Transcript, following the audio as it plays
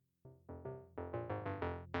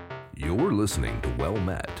You're listening to Well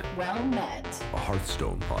Met, Well Met, a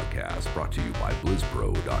Hearthstone podcast brought to you by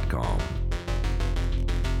BlizzPro.com.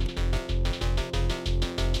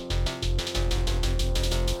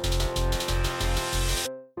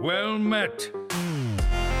 Well Met.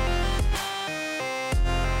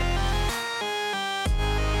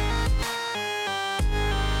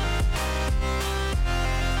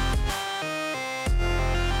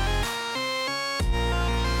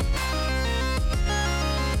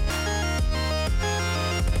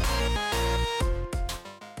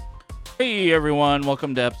 Hey everyone,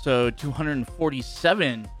 welcome to episode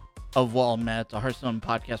 247 of Well Met, a Hearthstone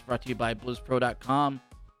podcast brought to you by BlizzPro.com.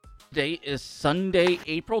 Today is Sunday,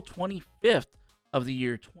 April 25th of the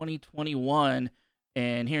year 2021,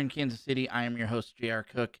 and here in Kansas City, I am your host, JR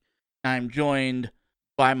Cook. I'm joined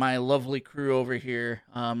by my lovely crew over here.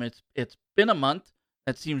 It's been a month.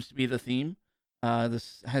 That seems to be the theme.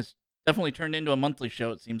 This has definitely turned into a monthly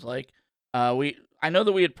show, it seems like. I know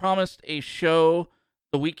that we had promised a show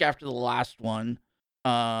the week after the last one.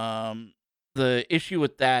 The issue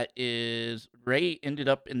with that is Ray ended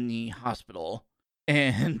up in the hospital,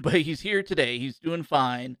 but he's here today. He's doing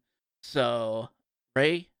fine. So,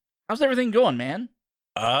 Ray, how's everything going, man?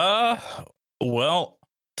 Well,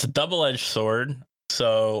 it's a double-edged sword.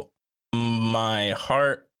 So my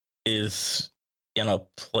heart is in a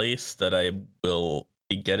place that I will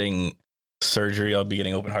be getting surgery. I'll be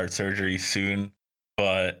getting open heart surgery soon,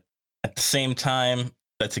 but at the same time,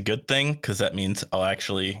 that's a good thing because that means I'll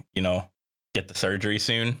actually, get the surgery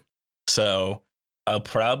soon. So I'll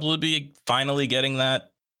probably be finally getting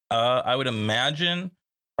that. I would imagine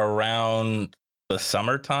around the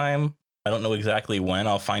summertime. I don't know exactly when.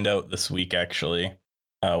 I'll find out this week actually,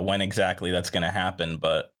 when exactly that's going to happen.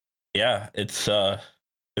 But yeah, it's kind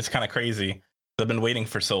of crazy. I've been waiting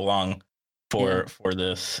for so long for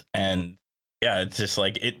this, and yeah, it's just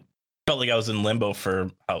like it felt like I was in limbo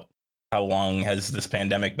for how long has this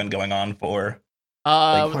pandemic been going on for?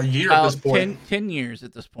 A year at this point. 10 years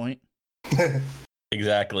at this point.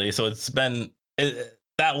 Exactly. So it's been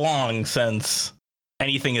that long since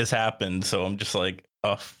anything has happened. So I'm just like,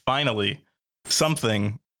 oh, finally,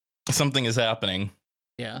 something is happening.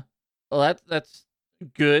 Yeah. Well, that's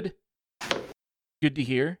good. Good to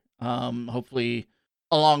hear. Hopefully,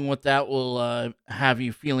 along with that, we'll have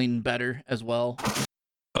you feeling better as well.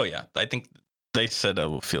 Oh yeah, I think they said I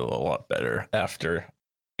will feel a lot better after.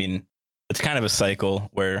 I mean, it's kind of a cycle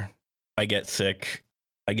where I get sick,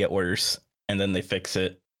 I get worse, and then they fix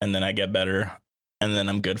it, and then I get better, and then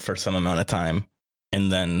I'm good for some amount of time, and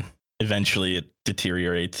then eventually it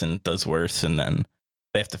deteriorates and does worse, and then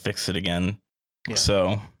they have to fix it again. Yeah.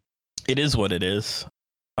 So it is what it is.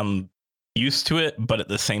 I'm used to it, but at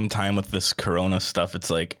the same time with this corona stuff, it's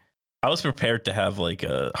like I was prepared to have like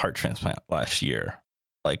a heart transplant last year,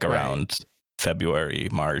 like around February,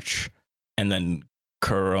 March, and then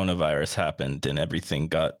coronavirus happened and everything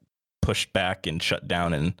got pushed back and shut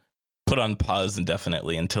down and put on pause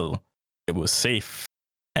indefinitely until it was safe.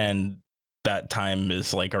 And that time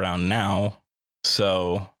is like around now.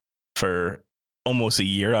 So for almost a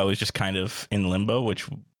year, I was just kind of in limbo, which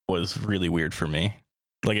was really weird for me.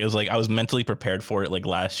 Like it was like I was mentally prepared for it like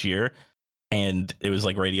last year, and it was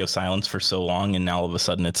like radio silence for so long, and now all of a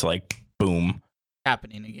sudden it's like boom,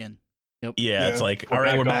 happening again. Yep. Yeah, it's like, all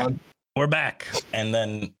right, we're back. We're back. And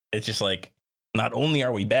then it's just like, not only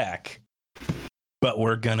are we back, but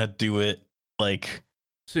we're gonna do it like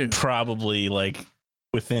soon, probably like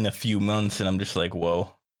within a few months. And I'm just like,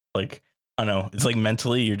 whoa, like I don't know. It's like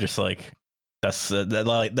mentally, you're just like,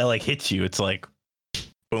 that hits you. It's like,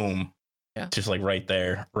 boom, yeah, just like right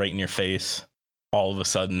there, right in your face, all of a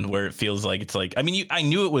sudden. Where it feels like it's like, I mean, I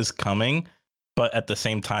knew it was coming, but at the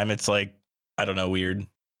same time, it's like, I don't know, weird.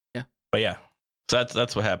 Yeah. But yeah, so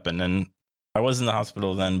that's what happened. And I was in the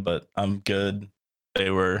hospital then, but I'm good.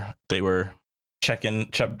 They were checking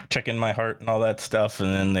my heart and all that stuff,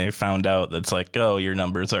 and then they found out that's like, oh, your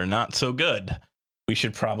numbers are not so good. We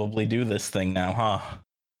should probably do this thing now, huh?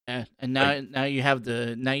 Yeah, and now you have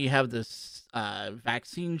this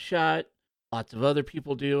vaccine shot. Lots of other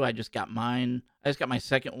people do. I just got mine. I just got my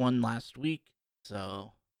second one last week.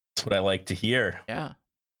 So that's what I like to hear. Yeah,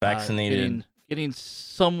 vaccinated, getting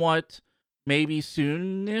somewhat. Maybe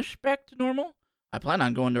soon-ish back to normal. I plan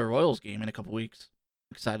on going to a Royals game in a couple weeks.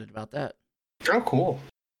 Excited about that. Oh, cool.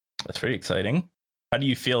 That's pretty exciting. How do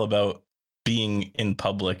you feel about being in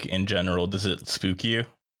public in general? Does it spook you?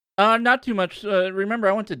 Not too much. Remember,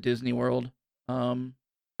 I went to Disney World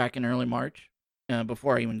back in early March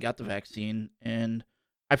before I even got the vaccine, and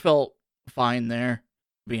I felt fine there,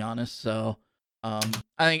 to be honest. So I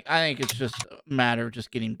think it's just a matter of just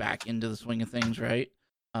getting back into the swing of things, right?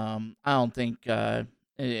 I don't think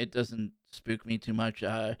it doesn't spook me too much.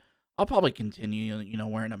 I'll probably continue,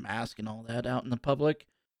 wearing a mask and all that out in the public,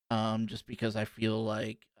 just because I feel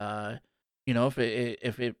like,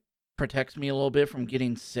 if it protects me a little bit from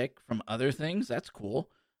getting sick from other things, that's cool.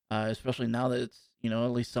 Especially now that it's,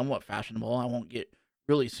 at least somewhat fashionable. I won't get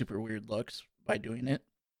really super weird looks by doing it.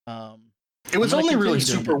 It was only really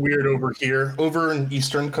super weird over here. Over in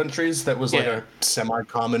Eastern countries, that was like a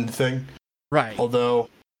semi-common thing. Right. Although,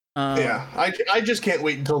 I just can't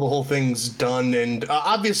wait until the whole thing's done. And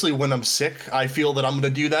obviously, when I'm sick, I feel that I'm going to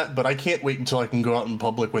do that. But I can't wait until I can go out in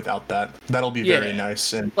public without that. That'll be very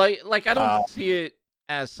nice. And like I don't see it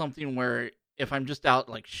as something where if I'm just out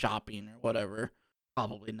like shopping or whatever,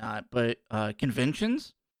 probably not. But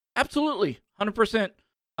conventions, absolutely, 100%.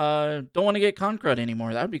 Don't want to get con crud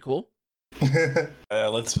anymore. That would be cool.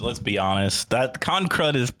 Let's be honest. That con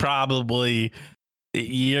crud is probably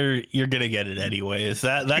you're gonna get it anyways.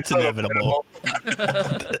 That's inevitable.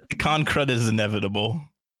 Con crud is inevitable.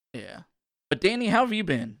 Yeah. But Danny, how have you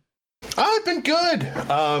been? I've been good.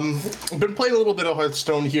 I've been playing a little bit of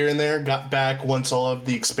Hearthstone here and there. Got back once all of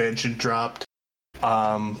the expansion dropped.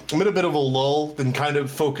 I'm in a bit of a lull. Been kind of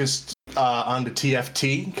focused on the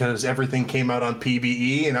TFT because everything came out on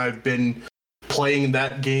PvE, and I've been playing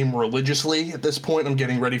that game religiously at this point. I'm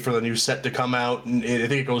getting ready for the new set to come out, and I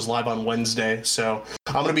think it goes live on Wednesday. So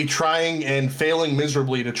I'm going to be trying and failing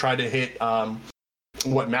miserably to try to hit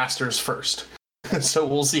Masters first. So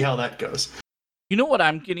we'll see how that goes. You know what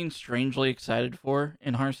I'm getting strangely excited for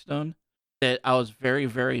in Hearthstone that I was very,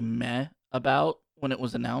 very meh about when it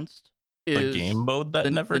was announced? The game mode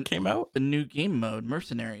that never came out? The new game mode,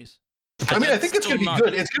 Mercenaries. I mean, I think it's going to be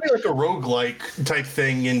good. It's going to be like a roguelike type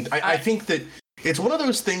thing, and I think that it's one of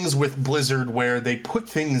those things with Blizzard where they put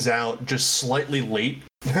things out just slightly late,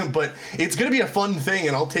 but it's going to be a fun thing,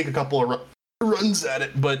 and I'll take a couple of runs at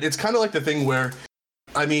it. But it's kind of like the thing where,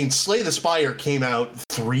 I mean, Slay the Spire came out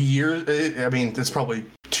 3 years. I mean, it's probably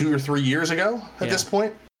 2 or 3 years ago at this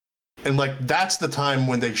point. And, like, that's the time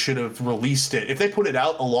when they should have released it. If they put it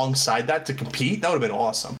out alongside that to compete, that would have been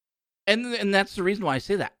awesome. And that's the reason why I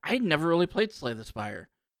say that. I never really played Slay the Spire.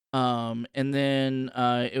 And then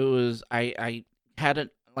it was, I had it,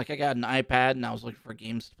 like, I got an iPad, and I was looking for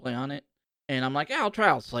games to play on it. And I'm like, yeah, I'll try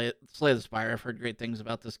out Slay the Spire. I've heard great things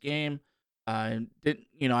about this game. I'm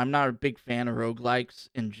not a big fan of roguelikes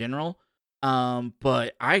in general.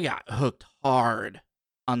 But I got hooked hard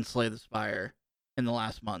on Slay the Spire in the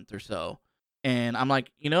last month or so. And I'm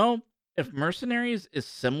like, if Mercenaries is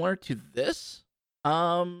similar to this,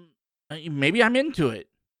 maybe I'm into it.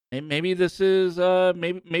 Maybe this is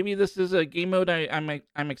maybe this is a game mode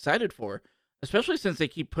I'm excited for, especially since they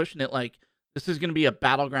keep pushing it like this is going to be a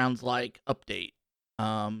Battlegrounds like update.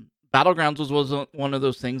 Battlegrounds was one of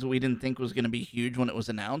those things that we didn't think was going to be huge when it was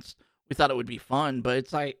announced. We thought it would be fun, but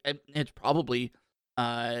it's like it's probably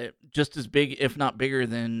just as big, if not bigger,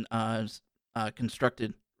 than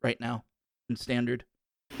Constructed right now in Standard.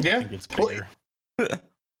 Yeah, I think it's bigger.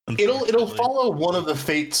 It'll follow one of the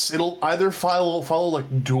fates. It'll either follow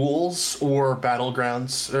like Duels or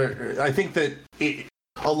Battlegrounds. I think that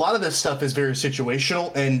a lot of this stuff is very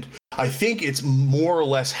situational, and I think it's more or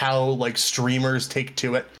less how like streamers take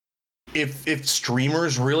to it. If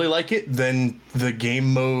streamers really like it, then the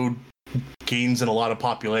game mode gains in a lot of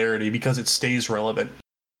popularity because it stays relevant.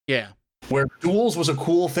 Yeah. Where Duels was a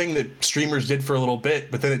cool thing that streamers did for a little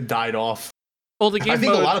bit, but then it died off. Well, the game I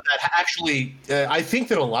think mode, a lot of that actually. I think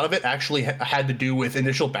that a lot of it actually had to do with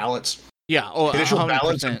initial balance. Yeah, initial 100%.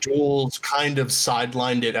 balance of Duels kind of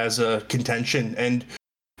sidelined it as a contention, and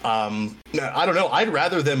I don't know. I'd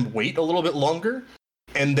rather them wait a little bit longer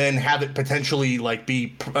and then have it potentially like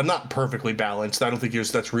be not perfectly balanced. I don't think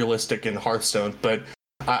that's realistic in Hearthstone, but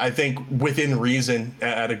I think within reason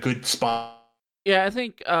at a good spot. Yeah, I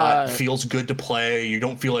think feels good to play. You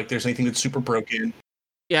don't feel like there's anything that's super broken.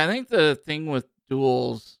 Yeah, I think the thing with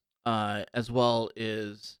Duels as well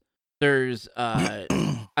is there's I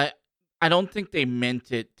don't think they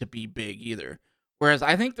meant it to be big either. Whereas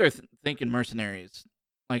I think they're thinking Mercenaries.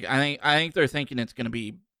 Like I think they're thinking it's going to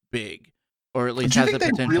be big, or at least has the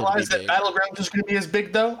potential to be big. Do you think they realized that Battlegrounds was going to be as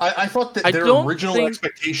big though? I thought that their original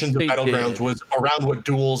expectations of Battlegrounds was around what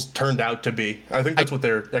Duels turned out to be. I think that's what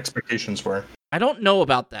their expectations were. I don't know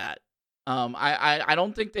about that. I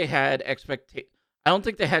don't think they had I don't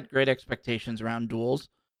think they had great expectations around Duels.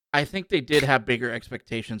 I think they did have bigger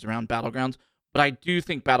expectations around Battlegrounds, but I do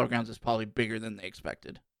think Battlegrounds is probably bigger than they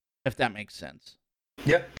expected, if that makes sense.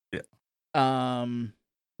 Yeah.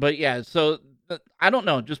 But yeah, so I don't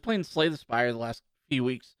know. Just playing Slay the Spire the last few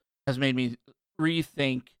weeks has made me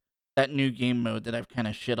rethink that new game mode that I've kind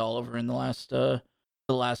of shit all over in the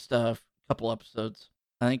the last couple episodes.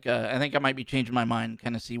 I think I might be changing my mind,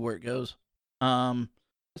 kind of see where it goes.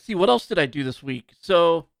 Let's see, what else did I do this week?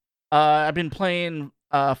 So I've been playing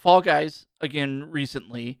Fall Guys again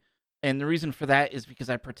recently, and the reason for that is because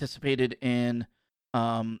I participated in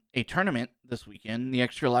a tournament this weekend, the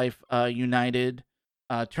Extra Life United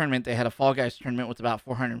tournament. They had a Fall Guys tournament with about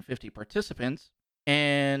 450 participants,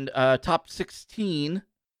 and top 16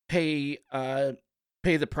 pay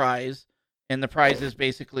the prize, and the prize is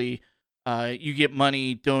basically you get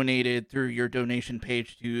money donated through your donation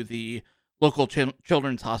page to the local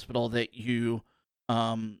children's hospital that you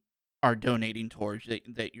are donating towards,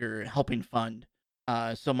 that you're helping fund.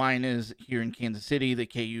 So mine is here in Kansas City, the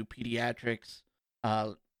KU Pediatrics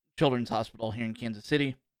Children's Hospital here in Kansas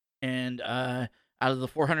City. And out of the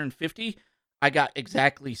 450, I got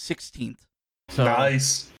exactly 16th. So,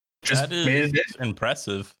 nice. Just That is made it.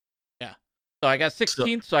 impressive. yeah. So I got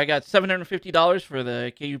 16th, so I got $750 for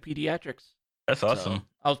the KU Pediatrics. That's awesome. So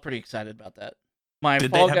I was pretty excited about that. My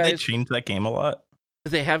Did Fall they have they Guys, changed that game a lot?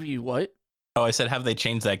 they have you what? Oh, I said have they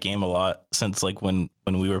changed that game a lot since like when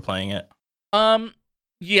we were playing it?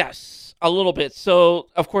 Yes, a little bit. So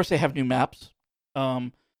of course they have new maps.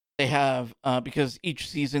 They have because each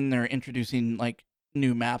season they're introducing like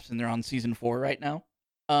new maps, and they're on season 4 right now.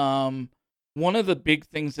 One of the big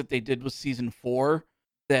things that they did with season 4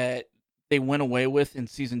 that they went away with in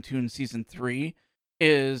season 2 and season 3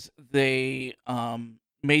 is they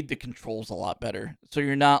made the controls a lot better. So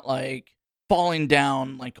you're not like falling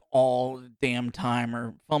down like all the damn time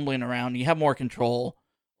or fumbling around. You have more control,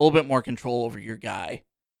 a little bit more control over your guy,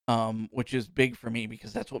 which is big for me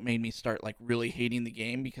because that's what made me start like really hating the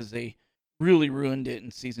game, because they really ruined it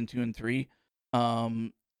in season 2 and 3.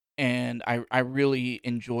 And I really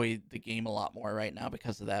enjoy the game a lot more right now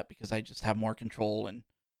because of that, because I just have more control and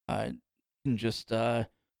can just play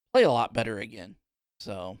a lot better again.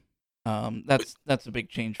 So that's a big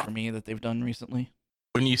change for me that they've done recently.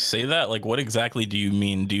 When you say that, like, what exactly do you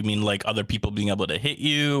mean? Do you mean like other people being able to hit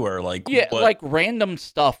you, or like Yeah, what? like random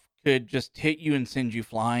stuff could just hit you and send you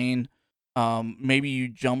flying. Maybe you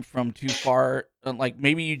jump from too far, like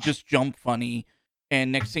maybe you just jump funny,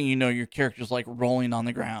 and next thing you know, your character's like rolling on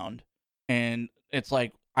the ground, and it's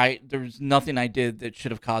like there's nothing I did that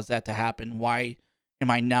should have caused that to happen. Why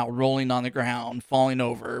am I now rolling on the ground, falling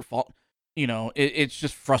over? It's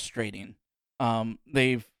just frustrating.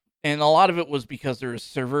 And a lot of it was because there was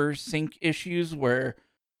server sync issues where,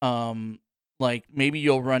 like maybe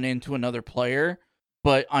you'll run into another player,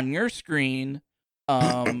 but on your screen,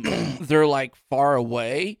 they're like far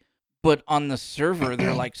away, but on the server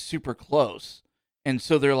they're like super close, and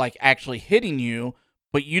so they're like actually hitting you,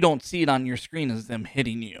 but you don't see it on your screen as them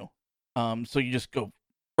hitting you. So you just go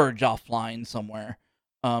verge off flying somewhere.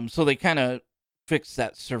 So they kind of fixed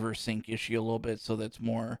that server sync issue a little bit, so that's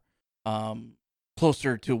more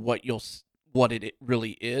closer to what it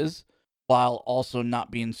really is, while also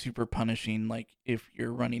not being super punishing. Like if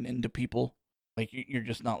you're running into people, like you're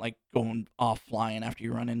just not like going off flying after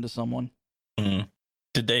you run into someone. Mm.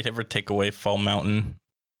 Did they ever take away Fall Mountain?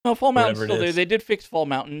 No, Fall Mountain's Whatever it still there. is. They did fix Fall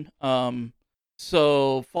Mountain.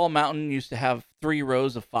 So Fall Mountain used to have 3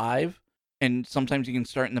 rows of 5, and sometimes you can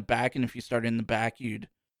start in the back, and if you start in the back, you'd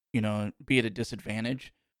be at a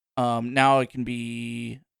disadvantage. Now it can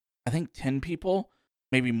be, I think, 10 people,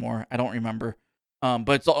 maybe more. I don't remember.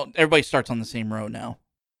 But everybody starts on the same row now.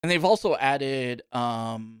 And they've also added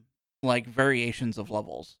like variations of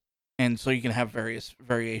levels. And so you can have various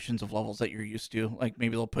variations of levels that you're used to. Like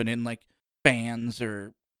maybe they'll put in like fans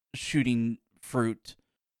or shooting fruit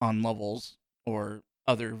on levels or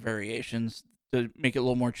other variations to make it a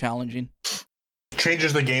little more challenging.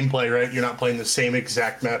 Changes the gameplay, right? You're not playing the same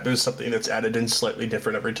exact map. There's something that's added in slightly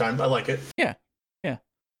different every time. I like it. Yeah.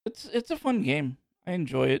 It's a fun game. I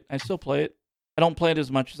enjoy it. I still play it. I don't play it as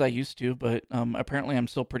much as I used to, but apparently I'm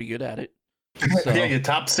still pretty good at it. So. Yeah, you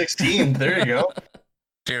top 16. There you go.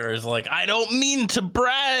 Jared's like, I don't mean to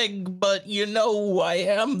brag, but I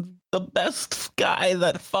am the best guy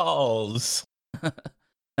that falls.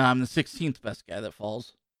 I'm the 16th best guy that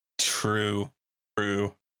falls. True.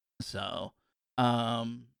 So,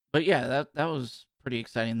 but yeah, that was pretty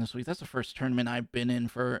exciting this week. That's the first tournament I've been in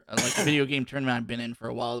for, like a video game tournament I've been in for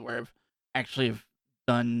a while where I've actually have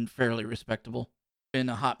done fairly respectable. Been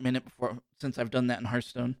a hot minute since I've done that in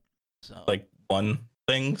Hearthstone. So Like won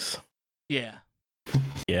things. yeah.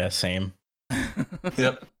 Yeah, same.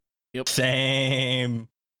 Yep. Same.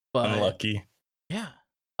 But Unlucky. yeah.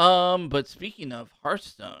 But speaking of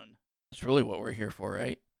Hearthstone, that's really what we're here for,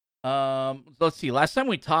 right? Let's see. Last time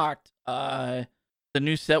we talked, the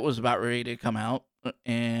new set was about ready to come out,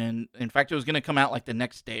 and in fact, it was going to come out like the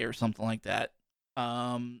next day or something like that.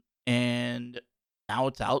 And now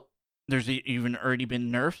it's out. There's even already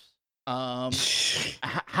been nerfs.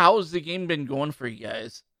 How's the game been going for you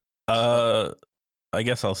guys? I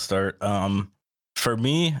guess I'll start. For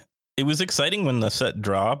me, it was exciting when the set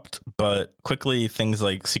dropped, but quickly things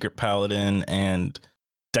like Secret Paladin and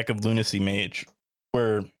Deck of Lunacy Mage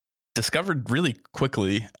were discovered really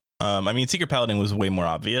quickly. I mean, Secret Paladin was way more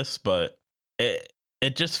obvious, but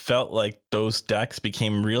it just felt like those decks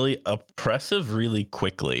became really oppressive really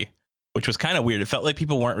quickly, which was kind of weird. It felt like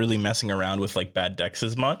people weren't really messing around with like bad decks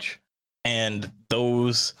as much, and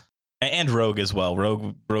those and Rogue as well.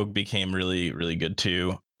 Rogue became really really good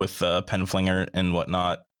too with Penflinger and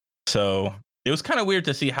whatnot. So it was kind of weird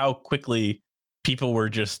to see how quickly people were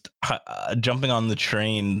just jumping on the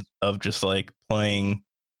train of just like playing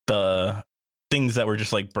the things that were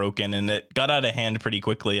just like broken, and it got out of hand pretty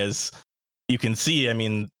quickly. As you can see, I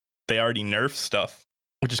mean, they already nerfed stuff,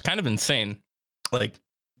 which is kind of insane. Like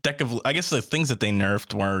I guess the things that they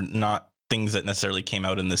nerfed were not things that necessarily came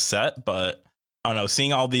out in this set, but I don't know,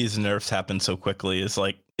 seeing all these nerfs happen so quickly is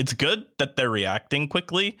like, it's good that they're reacting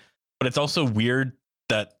quickly, but it's also weird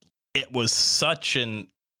that it was such an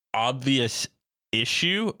obvious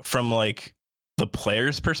issue from like the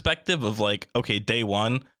player's perspective of like, okay, day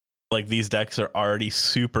one, like these decks are already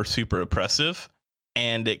super, super oppressive,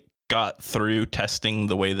 and it got through testing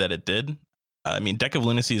the way that it did. I mean, Deck of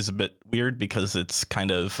Lunacy is a bit weird because it's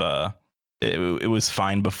kind of, it was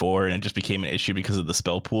fine before, and it just became an issue because of the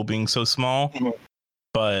spell pool being so small. Mm-hmm.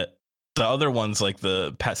 But the other ones, like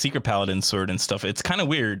the Secret Paladin Sword and stuff, it's kind of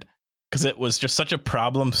weird because it was just such a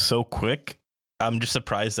problem so quick. I'm just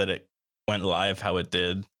surprised that it went live how it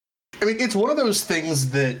did. I mean, it's one of those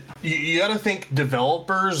things that you got to think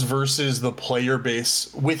developers versus the player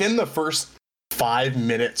base. Within the first 5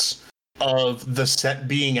 minutes of the set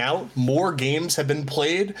being out, more games have been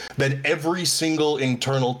played than every single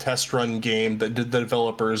internal test run game that the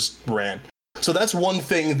developers ran. So that's one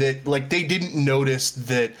thing that, like, they didn't notice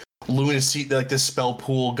that Lunacy, like, this spell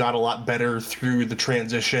pool got a lot better through the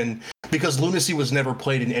transition because Lunacy was never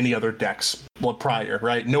played in any other decks prior,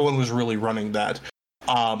 right? No one was really running that.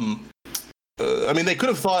 I mean, they could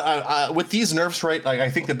have thought with these nerfs, right? Like,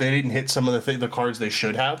 I think that they didn't hit some of the cards they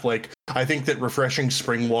should have. Like, I think that Refreshing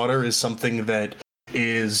Spring Water is something that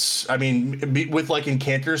is, I mean, with like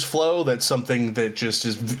Incanter's Flow, that's something that just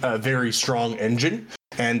is a very strong engine.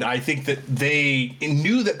 And I think that they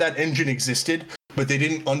knew that that engine existed, but they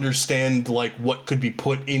didn't understand like what could be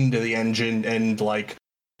put into the engine and like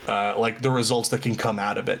the results that can come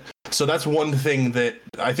out of it. So that's one thing that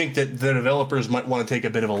I think that the developers might want to take a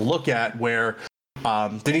bit of a look at, where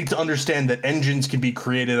they need to understand that engines can be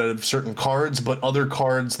created out of certain cards, but other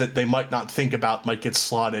cards that they might not think about might get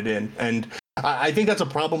slotted in. And I think that's a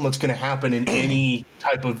problem that's going to happen in any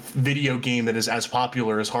type of video game that is as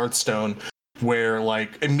popular as Hearthstone, where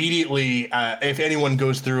like immediately if anyone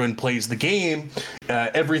goes through and plays the game,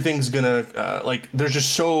 everything's gonna like there's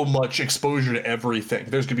just so much exposure to everything.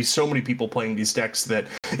 There's gonna be so many people playing these decks that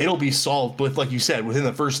it'll be solved with, like you said, within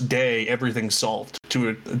the first day, everything's solved to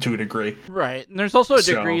a degree. Right, and there's also a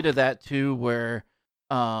degree to that too, where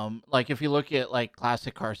like if you look at like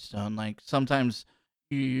classic Hearthstone, like sometimes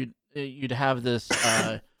you'd have this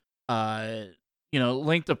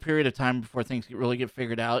length of period of time before things really get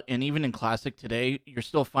figured out. And even in Classic today, you're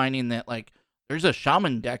still finding that like there's a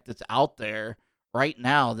Shaman deck that's out there right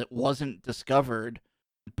now that wasn't discovered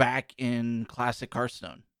back in Classic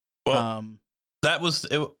Hearthstone. Well, that was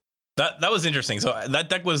interesting. So that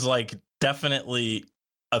deck was like definitely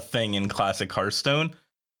a thing in Classic Hearthstone,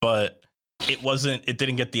 but it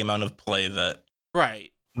didn't get the amount of play that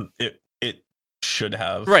it should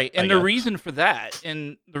have. Right. And the reason for that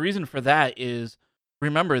is,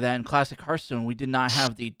 remember that in Classic Hearthstone, we did not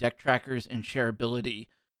have the deck trackers and shareability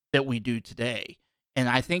that we do today. And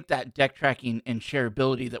I think that deck tracking and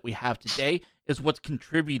shareability that we have today is what's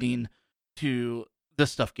contributing to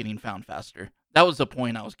this stuff getting found faster. That was the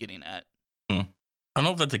point I was getting at. I don't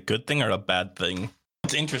know if that's a good thing or a bad thing.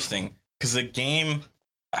 It's interesting because the game,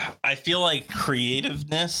 I feel like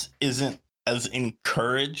creativeness isn't as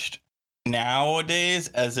encouraged nowadays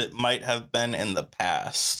as it might have been in the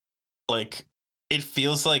past. Like, it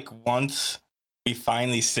feels like once we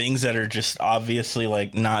find these things that are just obviously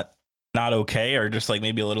like not okay, or just like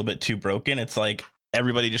maybe a little bit too broken, it's like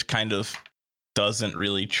everybody just kind of doesn't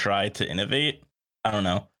really try to innovate. I don't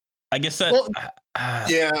know. I guess that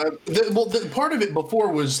the part of it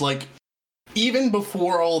before was like, even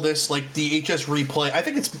before all this, like the HS replay, I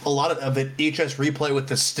think it's a lot of it HS replay with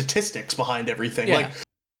the statistics behind everything. Yeah. Like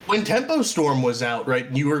when Tempo Storm was out, right,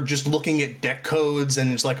 you were just looking at deck codes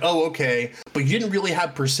and it's like, oh, okay, but you didn't really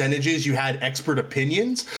have percentages. You had expert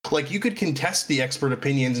opinions. Like, you could contest the expert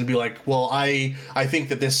opinions and be like, well, I think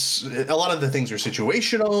that a lot of the things are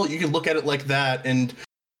situational. You can look at it like that. And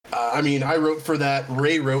I mean, I wrote for that.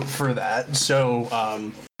 Ray wrote for that.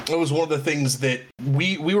 So it was one of the things that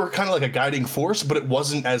we were kind of like a guiding force, but it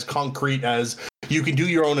wasn't as concrete as you can do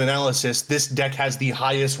your own analysis. This deck has the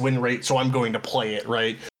highest win rate, so I'm going to play it,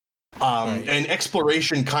 right? And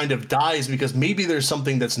exploration kind of dies because maybe there's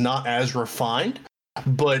something that's not as refined.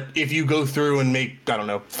 But if you go through and make, I don't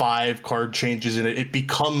know, 5 card changes in it, it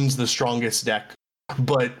becomes the strongest deck.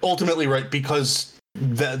 But ultimately, right, because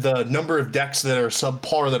the number of decks that are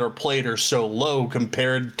subpar that are played are so low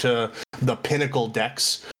compared to the pinnacle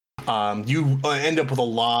decks, you end up with a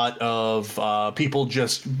lot of people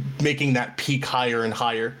just making that peak higher and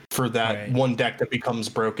higher for that one deck that becomes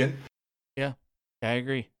broken. Yeah, I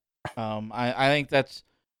agree. I think that's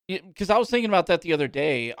because I was thinking about that the other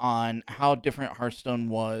day on how different Hearthstone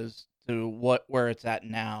was to where it's at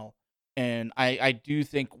now. And I do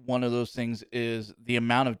think one of those things is the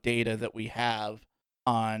amount of data that we have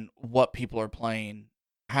on what people are playing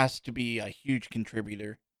has to be a huge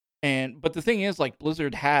contributor. But the thing is, like,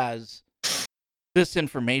 Blizzard has this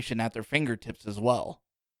information at their fingertips as well.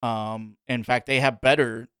 In fact, they have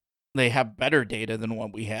better data than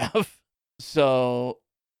what we have. So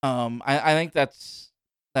I think that's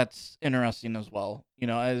interesting as well. You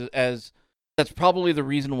know, as that's probably the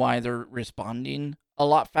reason why they're responding a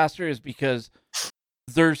lot faster, is because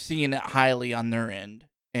they're seeing it highly on their end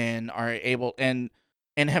and are able and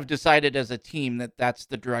have decided as a team that that's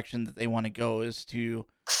the direction that they want to go, is to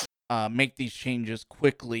make these changes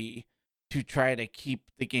quickly to try to keep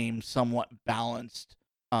the game somewhat balanced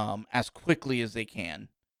as quickly as they can.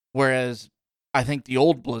 Whereas I think the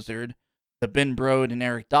old Blizzard, the Ben Brode and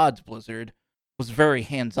Eric Dodd's Blizzard, was very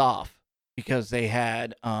hands-off because they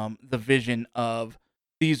had the vision of,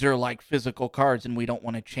 these are like physical cards and we don't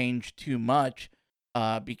want to change too much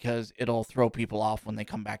because it'll throw people off when they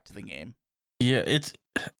come back to the game. Yeah,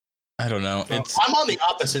 I don't know. I'm on the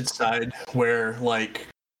opposite side where, like,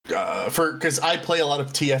 because I play a lot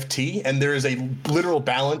of TFT and there is a literal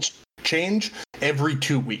balance change every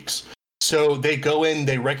 2 weeks. So they go in,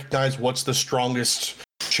 they recognize what's the strongest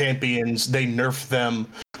champions, they nerf them,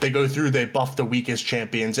 they go through, they buff the weakest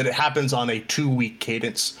champions, and it happens on a 2-week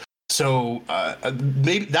cadence. So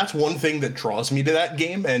maybe that's one thing that draws me to that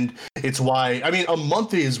game, and it's why, I mean, a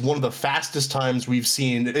month is one of the fastest times we've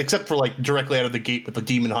seen, except for like directly out of the gate with the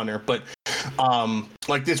Demon Hunter, but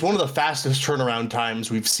like, it's one of the fastest turnaround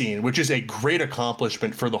times we've seen, which is a great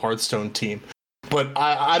accomplishment for the Hearthstone team. But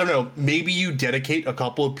I don't know, maybe you dedicate a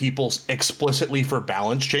couple of people explicitly for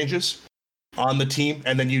balance changes on the team,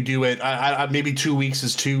 and then you do it. Maybe 2 weeks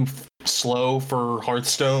is too slow for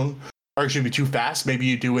Hearthstone, or it should be too fast. Maybe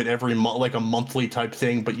you do it every month, like a monthly type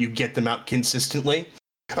thing, but you get them out consistently.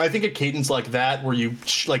 I think a cadence like that, where you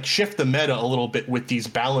shift the meta a little bit with these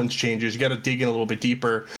balance changes, you got to dig in a little bit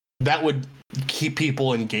deeper. That would keep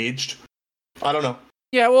people engaged. I don't know.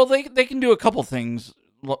 Yeah, well, they can do a couple things,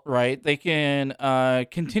 right? They can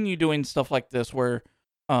continue doing stuff like this where,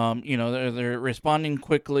 they're responding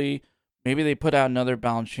quickly. Maybe they put out another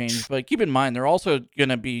balance change, but keep in mind they're also going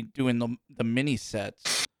to be doing the mini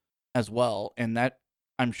sets as well, and that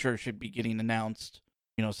I'm sure should be getting announced,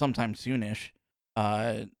 sometime soonish.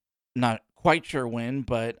 Not quite sure when,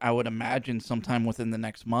 but I would imagine sometime within the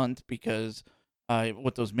next month, because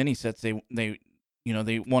with those mini sets, they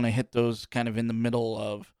want to hit those kind of in the middle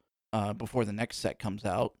of before the next set comes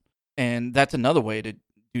out, and that's another way to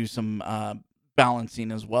do some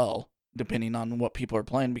balancing as well, depending on what people are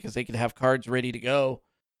playing, because they could have cards ready to go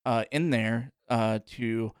in there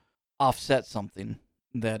to offset something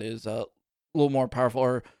that is a little more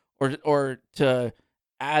powerful, or to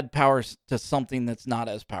add power to something that's not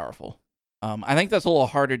as powerful. I think that's a little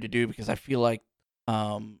harder to do, because I feel like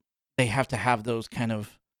they have to have those kind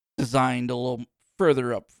of designed a little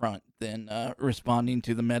further up front than responding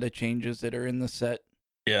to the meta changes that are in the set.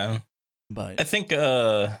 Yeah. But I think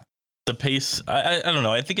the pace, I don't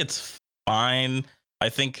know. I think it's fine. I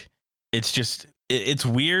think it's just, it's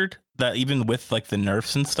weird that even with like the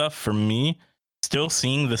nerfs and stuff, for me, still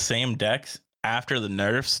seeing the same decks after the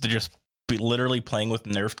nerfs, to just be literally playing with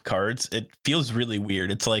nerfed cards, it feels really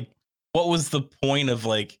weird. It's like, what was the point of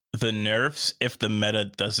like the nerfs if the meta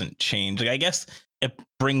doesn't change? Like, I guess it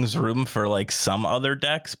brings room for like some other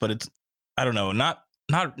decks, but it's, I don't know, not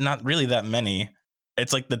really that many.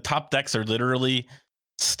 It's like the top decks are literally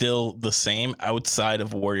still the same outside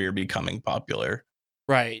of Warrior becoming popular.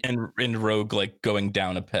 Right. and Rogue like going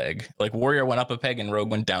down a peg. Like Warrior went up a peg and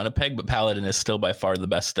Rogue went down a peg, but Paladin is still by far the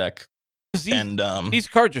best deck. These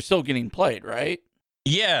cards are still getting played, right?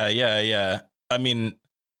 Yeah. I mean,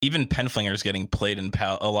 even Penflinger's getting played in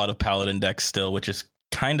a lot of Paladin decks still, which is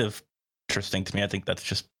kind of interesting to me. I think that's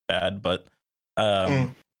just bad, but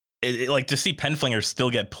like to see Penflinger still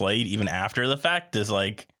get played even after the fact is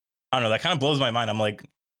like, I don't know, that kind of blows my mind. I'm like,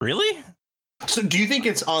 really? So do you think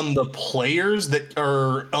it's on the players that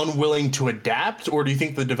are unwilling to adapt, or do you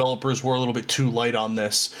think the developers were a little bit too light on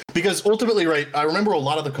this? Because ultimately, right, I remember a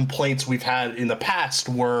lot of the complaints we've had in the past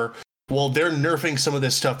were, well, they're nerfing some of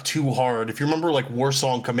this stuff too hard. If you remember, like,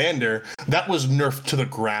 Warsong Commander, that was nerfed to the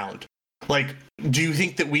ground. Like, do you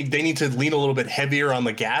think that they need to lean a little bit heavier on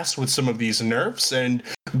the gas with some of these nerfs, and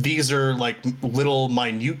these are like little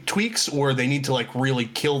minute tweaks, or they need to like really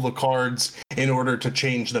kill the cards in order to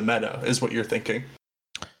change the meta, is what you're thinking?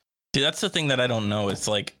 Dude, that's the thing that I don't know. It's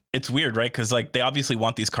like, it's weird, right? Because like they obviously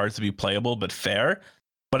want these cards to be playable but fair,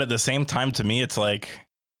 but at the same time, to me, it's like,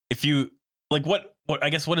 if you like what I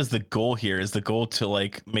guess what is the goal here? Is the goal to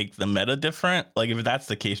like make the meta different? Like if that's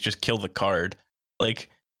the case, just kill the card. Like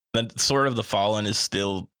then Sword of the Fallen is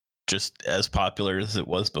still just as popular as it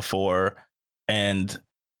was before, and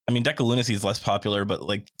I mean, Deck of Lunacy is less popular, but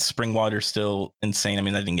like Springwater's still insane. I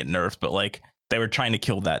mean, that didn't get nerfed, but like they were trying to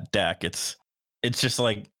kill that deck. It's just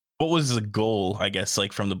like, what was the goal, I guess,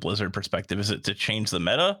 like from the Blizzard perspective? Is it to change the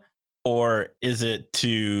meta, or is it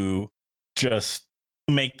to just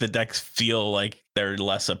make the decks feel like they're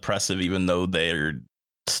less oppressive, even though they're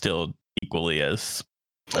still equally as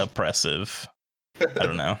oppressive? I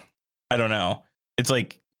don't know. It's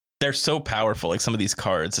like they're so powerful. Like some of these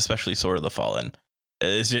cards, especially Sword of the Fallen,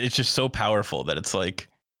 it's just so powerful that it's like,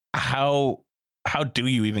 how do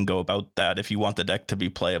you even go about that if you want the deck to be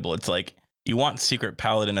playable? It's like you want Secret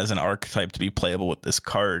Paladin as an archetype to be playable with this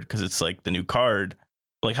card because it's like the new card.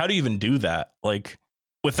 Like, how do you even do that? Like,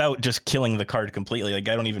 without just killing the card completely? Like,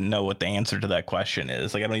 I don't even know what the answer to that question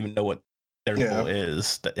is. Like, I don't even know what their goal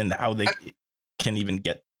is and how they can even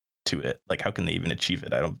get to it. Like, how can they even achieve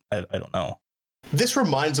it? I don't know. This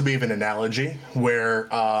reminds me of an analogy where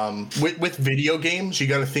with video games, you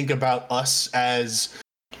got to think about us as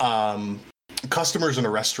customers in a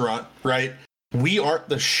restaurant, right? We aren't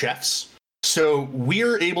the chefs. So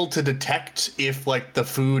we're able to detect if like the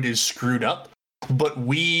food is screwed up, but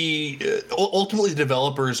we ultimately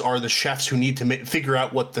developers are the chefs who need to figure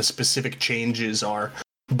out what the specific changes are.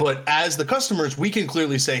 But as the customers, we can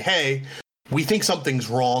clearly say, hey, we think something's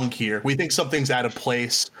wrong here. We think something's out of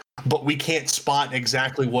place, but we can't spot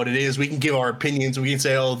exactly what it is. We can give our opinions. We can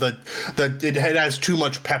say, oh, it has too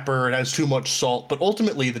much pepper, it has too much salt. But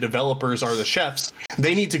ultimately, the developers are the chefs.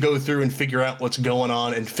 They need to go through and figure out what's going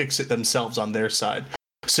on and fix it themselves on their side.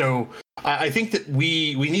 So I think that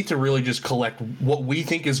we need to really just collect what we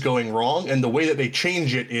think is going wrong, and the way that they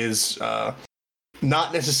change it is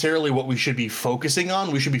not necessarily what we should be focusing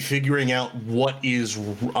on. We should be figuring out what is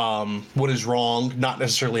wrong, not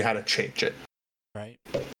necessarily how to change it. Right.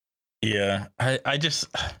 Yeah, I just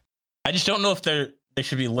don't know if they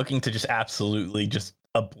should be looking to just absolutely just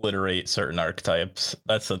obliterate certain archetypes.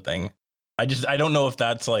 That's the thing. I don't know if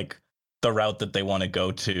that's like the route that they want to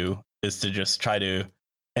go to, is to just try to,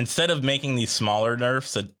 instead of making these smaller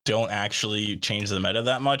nerfs that don't actually change the meta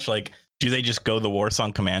that much, like, do they just go the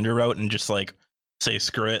Warsong Commander route and just like say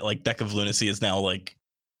screw it? Like Deck of Lunacy is now like,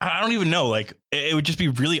 I don't even know, like it would just be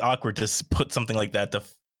really awkward to put something like that to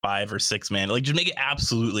 5 or 6 mana, like just make it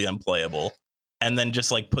absolutely unplayable, and then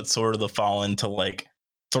just like put Sword of the Fallen to like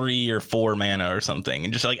 3 or 4 mana or something,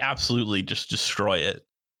 and just like absolutely just destroy it.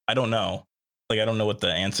 I don't know. Like, I don't know what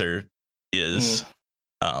the answer is.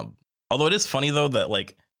 Although it is funny though that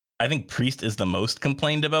like I think Priest is the most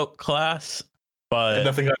complained about class, but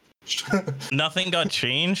nothing got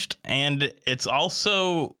changed, and it's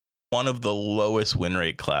also one of the lowest win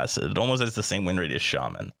rate classes. It almost has the same win rate as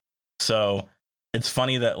Shaman. So it's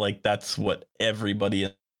funny that like that's what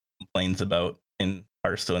everybody complains about in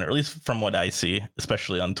Hearthstone, or at least from what I see,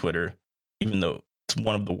 especially on Twitter, even though it's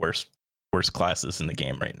one of the worst classes in the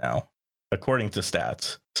game right now, according to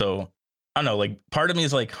stats. So I don't know, like part of me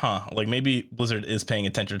is like, like maybe Blizzard is paying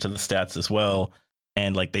attention to the stats as well,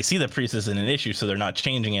 and like they see that Priest isn't an issue, so they're not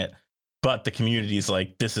changing it. But the community is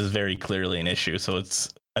like, this is very clearly an issue. So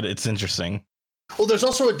it's interesting. Well, there's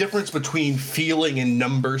also a difference between feeling and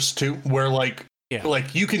numbers too, where like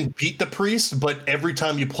you can beat the Priest, but every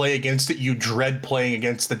time you play against it, you dread playing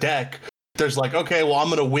against the deck. There's like, okay, well, I'm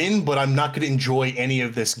going to win, but I'm not going to enjoy any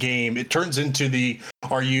of this game. It turns into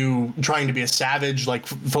are you trying to be a savage, like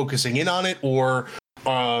focusing in on it, or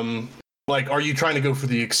like, are you trying to go for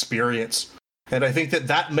the experience? And I think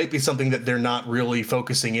that might be something that they're not really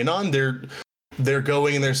focusing in on. They're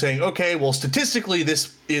going and they're saying, okay, well, statistically,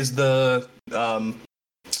 this is like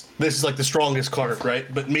the strongest card,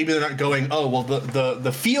 right? But maybe they're not going, oh, well,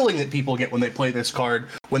 the feeling that people get when they play this card,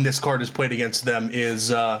 when this card is played against them,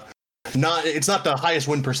 is it's not the highest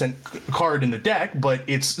win percent card in the deck, but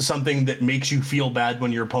it's something that makes you feel bad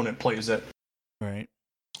when your opponent plays it. Right.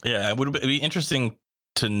 Yeah, it would be interesting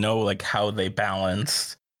to know like how they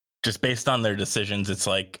balance just based on their decisions. It's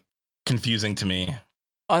like confusing to me.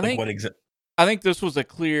 I think this was a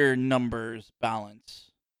clear numbers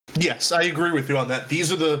balance. Yes, I agree with you on that.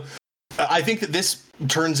 I think that this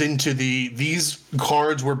turns into these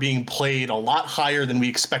cards were being played a lot higher than we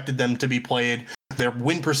expected them to be played. Their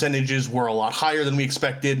win percentages were a lot higher than we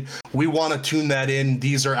expected. We want to tune that in.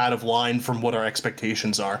 These are out of line from what our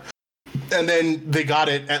expectations are. And then they got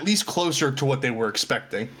it at least closer to what they were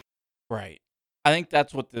expecting. Right. I think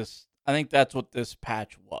that's what this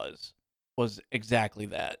patch was exactly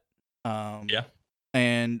that. Yeah.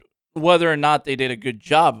 And whether or not they did a good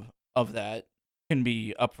job of that can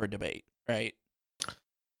be up for debate, right?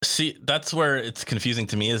 See, that's where it's confusing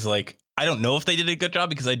to me is like, I don't know if they did a good job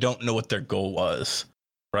because I don't know what their goal was,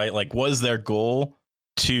 right? Like, was their goal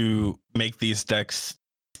to make these decks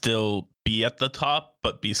still be at the top,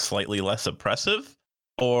 but be slightly less oppressive?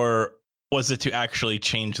 Or was it to actually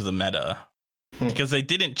change the meta? Because they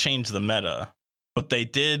didn't change the meta, but they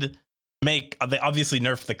obviously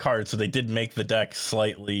nerfed the card, so they did make the deck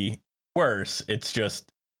slightly worse. It's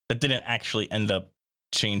just that didn't actually end up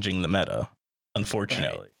changing the meta,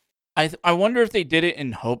 unfortunately. Right. I wonder if they did it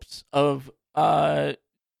in hopes of to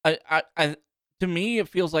me it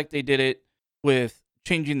feels like they did it with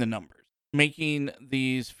changing the numbers, making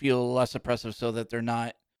these feel less oppressive so that they're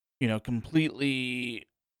not, completely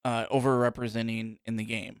overrepresenting in the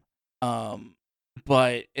game.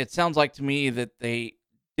 But it sounds like to me that they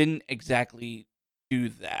didn't exactly do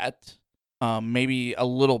that. Maybe a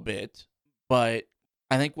little bit, but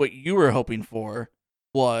I think what you were hoping for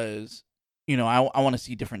was, I want to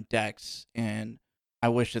see different decks, and I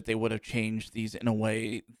wish that they would have changed these in a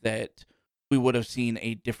way that we would have seen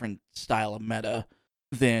a different style of meta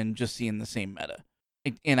than just seeing the same meta.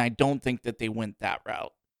 And I don't think that they went that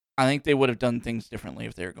route. I think they would have done things differently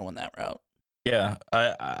if they were going that route. Yeah,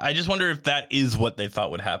 I just wonder if that is what they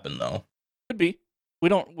thought would happen, though. Could be. We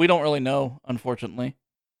don't really know, unfortunately.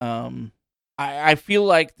 I feel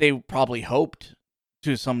like they probably hoped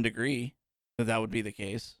to some degree that would be the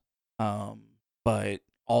case. But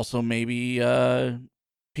also maybe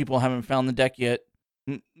people haven't found the deck yet.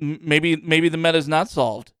 Maybe the meta's not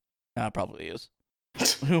solved. It probably is.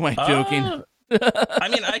 Who am I joking? I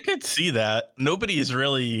mean, I could see that. Nobody's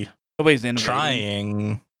really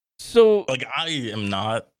trying. So like I am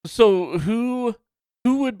not. So who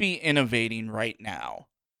would be innovating right now?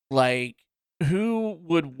 Like, who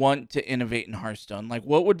would want to innovate in Hearthstone? Like,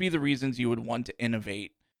 what would be the reasons you would want to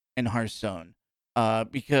innovate in Hearthstone?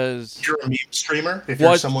 Because you're a meme streamer. If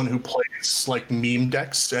you're someone who plays like meme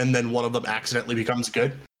decks and then one of them accidentally becomes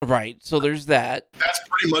good, right? So there's that. That's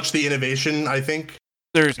pretty much the innovation, I think.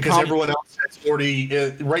 Because everyone else has already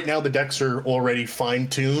right now the decks are already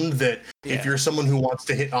fine-tuned that if you're someone who wants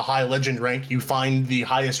to hit a high legend rank, you find the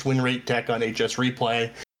highest win rate deck on HS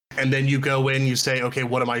Replay, and then you go in, you say, okay,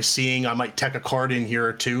 what am I seeing? I might tech a card in here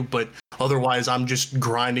or two, but otherwise I'm just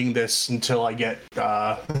grinding this until I get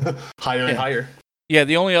higher and higher. Yeah,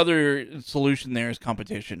 the only other solution there is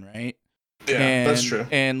competition, right? Yeah, that's true.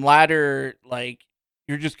 And ladder, like,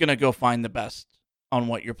 you're just gonna go find the best on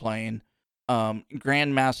what you're playing.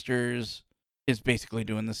 Grandmasters is basically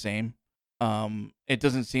doing the same. It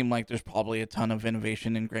doesn't seem like there's probably a ton of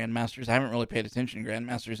innovation in Grandmasters. I haven't really paid attention to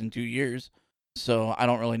Grandmasters in 2 years, so I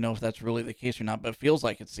don't really know if that's really the case or not, but it feels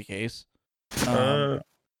like it's the case.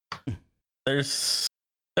 There's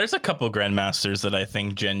a couple Grandmasters that I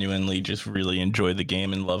think genuinely just really enjoy the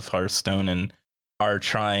game and love Hearthstone and are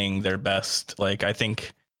trying their best. Like, I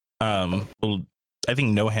think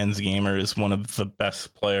No Hands Gamer is one of the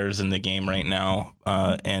best players in the game right now.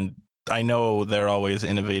 And I know they're always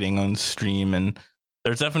innovating on stream, and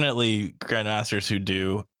there's definitely Grandmasters who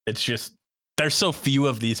do. It's just there's so few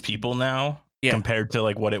of these people now compared to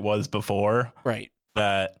like what it was before. Right.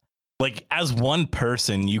 That like as one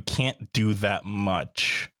person, you can't do that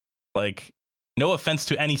much. Like, no offense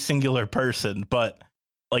to any singular person, but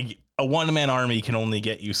like a one-man army can only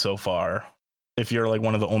get you so far if you're like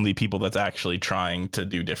one of the only people that's actually trying to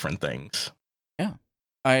do different things. Yeah,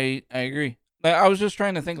 I agree. I was just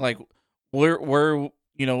trying to think like we're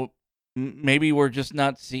maybe we're just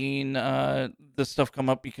not seeing this stuff come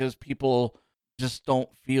up because people just don't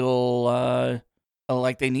feel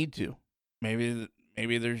like they need to. maybe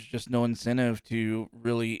there's just no incentive to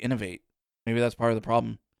really innovate. Maybe that's part of the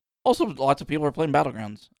problem. Also, lots of people are playing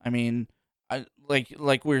Battlegrounds. I mean,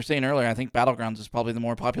 like we were saying earlier, I think Battlegrounds is probably the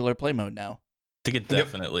more popular play mode now. I think it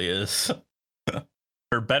definitely is.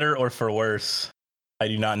 For better or for worse, I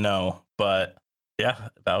do not know. But yeah,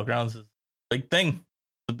 Battlegrounds is a big thing.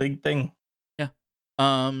 It's a big thing. Yeah.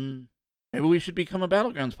 Maybe we should become a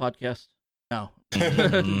Battlegrounds podcast. No.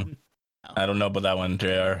 I don't know about that one,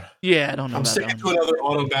 JR. Yeah, I don't know. I'm sticking to another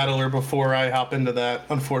auto battler before I hop into that,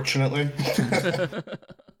 unfortunately.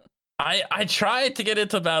 I tried to get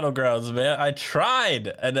into Battlegrounds, man. I tried,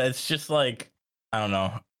 and it's just like, I don't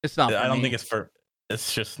know. It's not. I don't think it's for.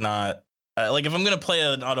 It's just not. Like, if I'm gonna play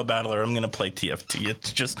an auto battler, I'm gonna play TFT.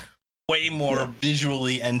 It's just way more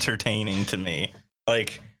visually entertaining to me.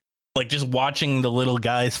 Like just watching the little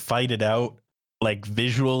guys fight it out, like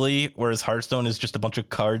visually. Whereas Hearthstone is just a bunch of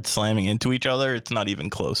cards slamming into each other. It's not even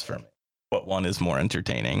close for me. What one is more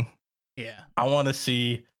entertaining? Yeah. I want to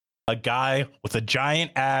see a guy with a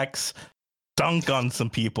giant axe dunk on some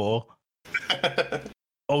people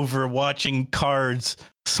over watching cards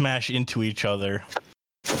smash into each other.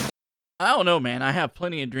 I don't know, man. I have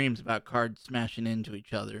plenty of dreams about cards smashing into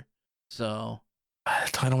each other. So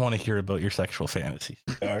I don't want to hear about your sexual fantasies.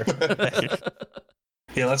 Yeah,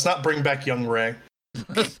 let's not bring back Young Ray.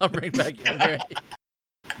 let's not bring back Young Ray.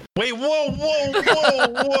 Wait,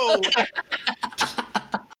 whoa.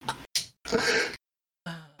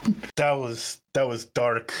 That was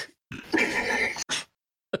dark.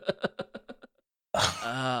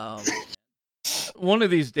 One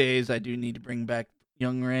of these days, I do need to bring back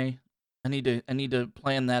Young Ray. I need to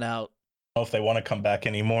plan that out. I don't know if they want to come back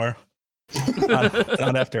anymore.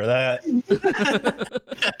 Not after that.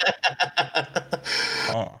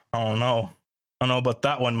 I don't know. I don't know about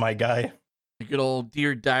that one, my guy. A good old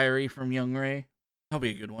Dear Diary from Young Ray. That'll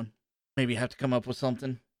be a good one. Maybe have to come up with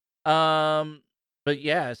something. But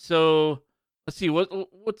yeah, so let's see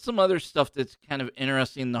what's some other stuff that's kind of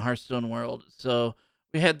interesting in the Hearthstone world. So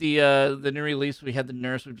we had the new release, we had the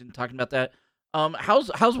nerfs, we've been talking about that.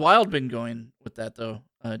 How's Wild been going with that though,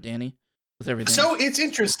 Danny? With everything. So it's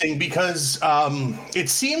interesting because it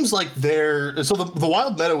seems like the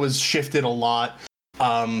Wild meta was shifted a lot.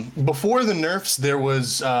 Before the nerfs, there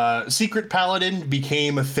was Secret Paladin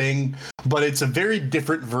became a thing, but it's a very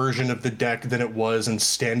different version of the deck than it was in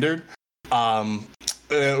Standard.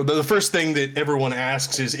 The first thing that everyone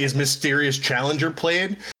asks is Mysterious Challenger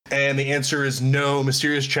played? And the answer is no,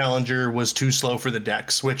 Mysterious Challenger was too slow for the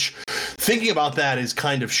decks, which, thinking about that, is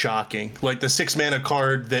kind of shocking. Like, the 6-mana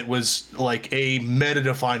card that was, like, a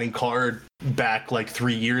meta-defining card back, like,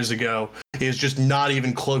 3 years ago is just not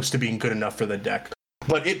even close to being good enough for the deck.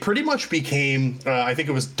 But it pretty much became, I think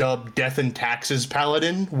it was dubbed Death and Taxes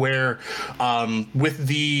Paladin, where with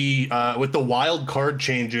the wild card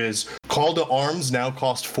changes, Call to Arms now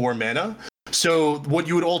cost 4 mana. So what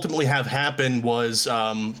you would ultimately have happen was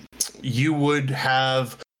you would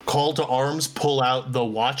have Call to Arms pull out the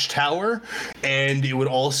Watchtower, and it would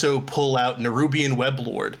also pull out Nerubian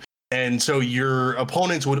Weblord. And so your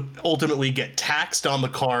opponents would ultimately get taxed on the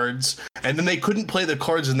cards, and then they couldn't play the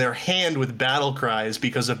cards in their hand with Battle Cries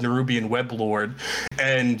because of Nerubian Weblord,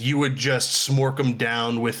 and you would just smork them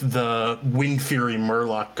down with the Wind Fury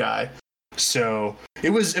Murloc guy. So it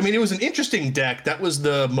was an interesting deck. That was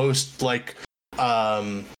the most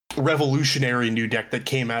revolutionary new deck that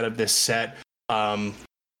came out of this set.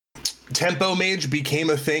 Tempo Mage became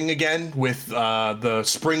a thing again with the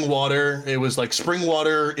Springwater. It was like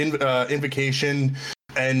Springwater, Invocation,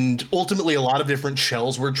 and ultimately a lot of different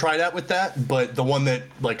shells were tried out with that. But the one that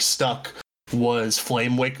stuck was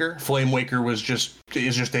Flamewaker. Flamewaker is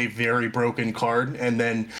just a very broken card, and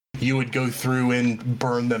then you would go through and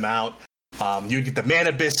burn them out. You'd get the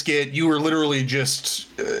Mana Biscuit. You were literally just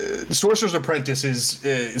Sorcerer's Apprentice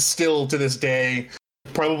is still to this day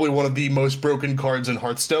probably one of the most broken cards in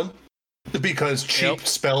Hearthstone. Because cheap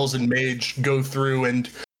spells and mage go through, and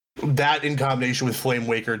that in combination with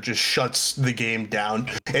Flamewaker just shuts the game down.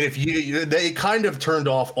 And they kind of turned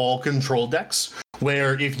off all control decks,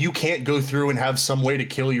 where if you can't go through and have some way to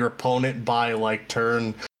kill your opponent by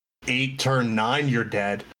turn 8, turn 9, you're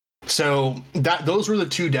dead. So those were the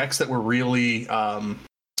two decks that were really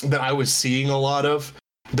that I was seeing a lot of,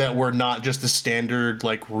 that were not just the standard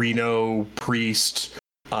Reno Priest.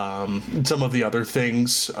 Some of the other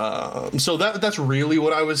things. So that's really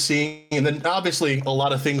what I was seeing. And then obviously a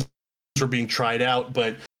lot of things were being tried out,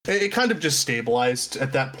 but it kind of just stabilized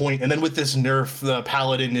at that point. And then with this nerf, the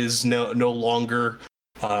Paladin is no longer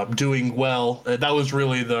doing well. That was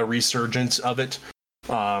really the resurgence of it. The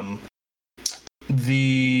Wild card changes, I think, were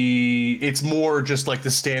pretty much the same. It was just a very broken card, and then you would have Call to Arms pull out the Watchtower, and it would also pull out Nerubian Weblord. And so you were literally just Springwater, Invocation, and Ultimately it's more just like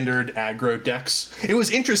the standard aggro decks. It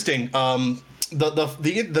was interesting.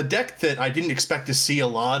 The deck that I didn't expect to see a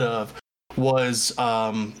lot of was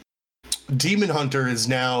Demon Hunter is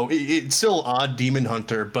now, it's still odd Demon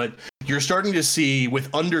Hunter, but you're starting to see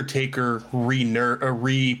with Undertaker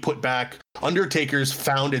re-put back. Undertaker's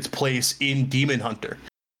found its place in Demon Hunter,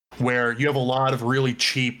 where you have a lot of really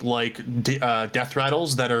cheap like death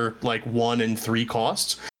rattles that are like 1 and 3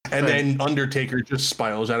 costs, and then Undertaker just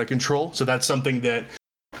spirals out of control. So that's something that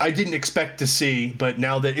I didn't expect to see, but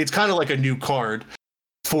now that it's kind of like a new card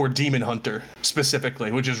for Demon Hunter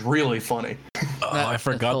specifically, which is really funny. I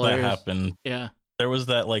forgot that happened. Yeah. There was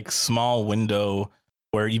that like small window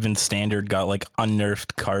where even standard got like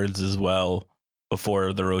unnerfed cards as well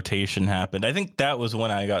before the rotation happened. I think that was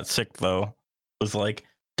when I got sick though. It was like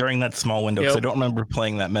during that small window, because I don't remember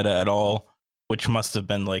playing that meta at all, which must have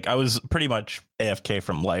been like I was pretty much AFK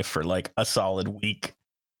from life for like a solid week.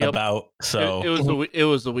 About so it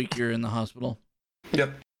was the week you're in the hospital.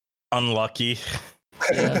 Yep. Unlucky.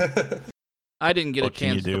 Yeah. I didn't get a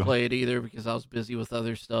chance to play it either because I was busy with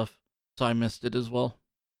other stuff, so I missed it as well.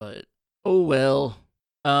 But oh well.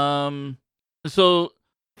 So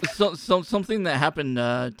something that happened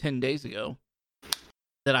 10 days ago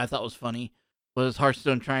that I thought was funny was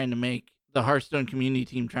Hearthstone the Hearthstone community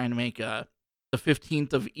team trying to make the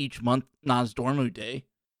 15th of each month Nozdormu Day,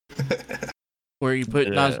 where you put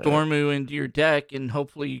Nozdormu into your deck and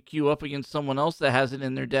hopefully you queue up against someone else that has it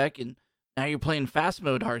in their deck, and now you're playing fast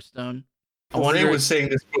mode Hearthstone. Ray was saying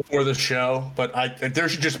this before the show, but there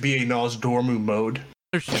should just be a Nozdormu mode.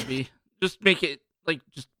 There should be. Just make it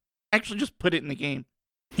just put it in the game.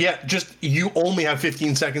 Yeah, just you only have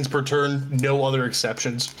 15 seconds per turn, no other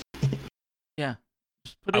exceptions. Yeah.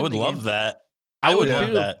 I would love that. I would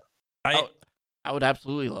love that. I would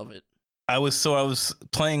absolutely love it. I was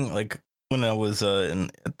playing like when I was at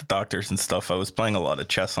the doctors and stuff, I was playing a lot of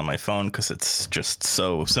chess on my phone because it's just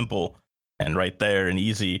so simple and right there and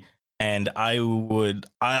easy. And I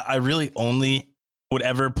really only would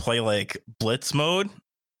ever play like blitz mode,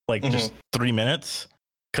 like just 3 minutes,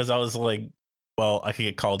 because I was like, well, I could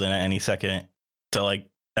get called in at any second. So like,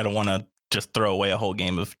 I don't want to just throw away a whole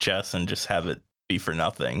game of chess and just have it be for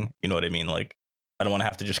nothing. You know what I mean? Like, I don't want to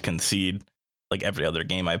have to just concede like every other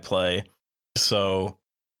game I play. So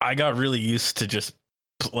I got really used to just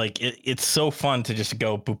like it's so fun to just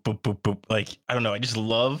go boop boop boop boop. Like, I don't know, I just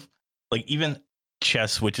love like even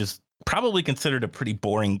chess, which is probably considered a pretty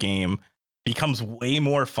boring game, becomes way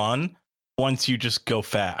more fun once you just go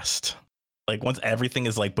fast. Like once everything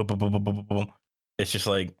is like boom boom boom boom boom boom, it's just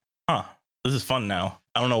like, this is fun now.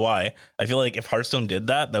 I don't know why. I feel like if Hearthstone did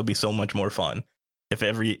that would be so much more fun. If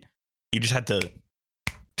you just had to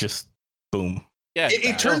just boom. Yeah,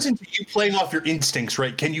 it turns into you playing off your instincts,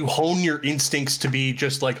 right? Can you hone your instincts to be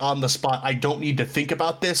just like on the spot? I don't need to think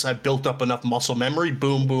about this. I've built up enough muscle memory.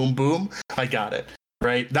 Boom, boom, boom. I got it.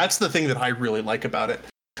 Right? That's the thing that I really like about it.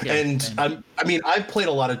 Yeah, and I've played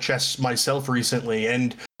a lot of chess myself recently,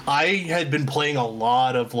 and I had been playing a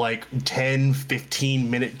lot of like 10,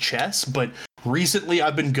 15-minute chess, but recently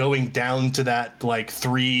I've been going down to that like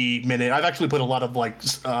 3-minute. I've actually put a lot of like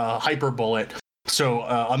hyper bullet. So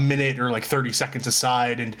a minute or like 30 seconds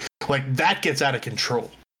aside, and like that gets out of control.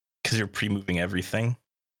 Because you're pre-moving everything.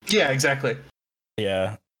 Yeah, exactly.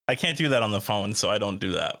 Yeah, I can't do that on the phone, so I don't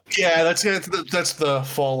do that. Yeah, that's the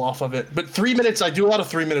fall off of it. But 3 minutes, I do a lot of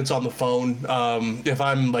 3 minutes on the phone. If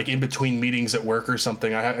I'm like in between meetings at work or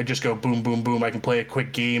something, I just go boom, boom, boom. I can play a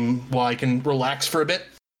quick game while I can relax for a bit,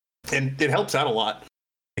 and it helps out a lot.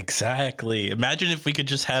 Exactly. Imagine if we could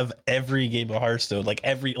just have every game of Hearthstone, like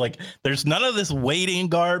there's none of this waiting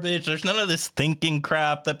garbage. There's none of this thinking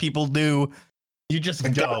crap that people do. You just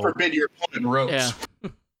and go. God forbid your opponent ropes.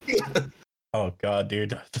 Yeah. Oh God,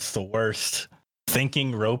 dude, that's the worst.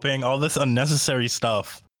 Thinking, roping, all this unnecessary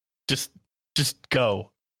stuff. Just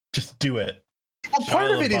go. Just do it. Well, part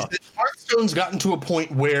of it is that Hearthstone's gotten to a point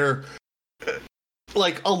where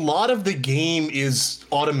like a lot of the game is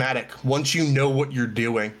automatic once you know what you're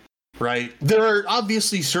doing, right? There are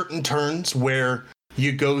obviously certain turns where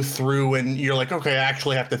you go through and you're like, okay, I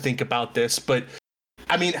actually have to think about this. But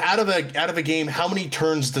I mean, out of a game, how many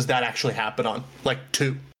turns does that actually happen on? Like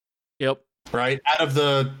 2. Yep. Right? Out of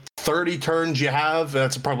the 30 turns you have,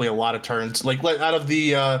 that's probably a lot of turns. Like out of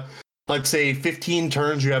the let's say 15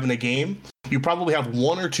 turns you have in a game, you probably have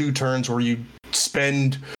 1 or 2 turns where you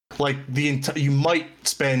spend like you might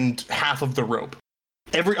spend half of the rope.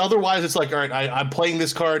 Otherwise it's like, all right, I'm playing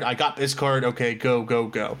this card, I got this card, okay,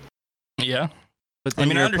 go. Yeah. But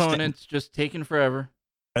then your opponent's just taking forever.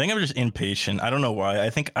 I think I'm just impatient. I don't know why. I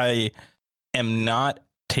think I am not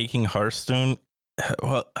taking Hearthstone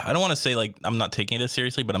well, I don't want to say like I'm not taking it as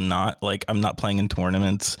seriously, but I'm not. Like, I'm not playing in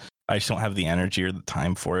tournaments. I just don't have the energy or the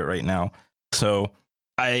time for it right now. So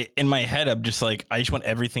in my head, I'm just like, I just want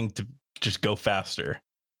everything to just go faster.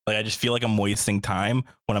 Like, I just feel like I'm wasting time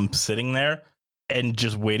when I'm sitting there and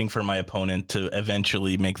just waiting for my opponent to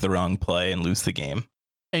eventually make the wrong play and lose the game.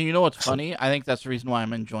 And you know what's funny? I think that's the reason why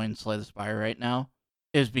I'm enjoying Slay the Spire right now,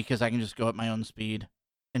 is because I can just go at my own speed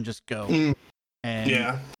and just go.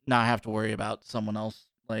 And not have to worry about someone else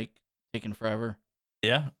like taking forever.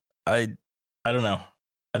 Yeah, I don't know.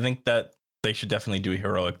 I think that they should definitely do a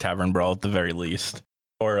heroic tavern brawl at the very least,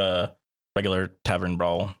 or a regular tavern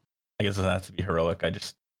brawl. I guess it has to be heroic. I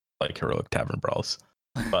just like heroic tavern brawls,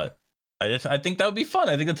 but I think that would be fun.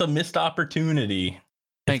 I think it's a missed opportunity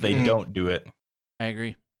if they don't do it. I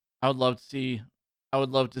agree. I would love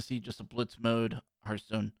to see just a blitz mode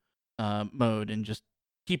Hearthstone mode and just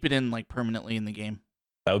keep it in like permanently in the game.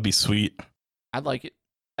 That would be sweet. I'd like it.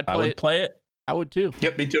 I would play it. I would too.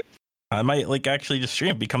 Yep, me too. I might like actually just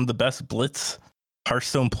stream, become the best blitz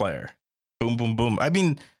Hearthstone player. Boom, boom, boom. I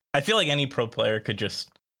mean, I feel like any pro player could just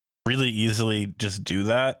really easily just do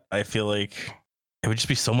that. I feel like it would just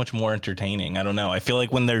be so much more entertaining. I don't know. I feel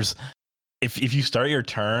like when there's if you start your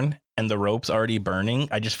turn and the rope's already burning,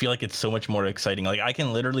 I just feel like it's so much more exciting. Like, I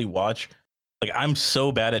can literally watch, like, I'm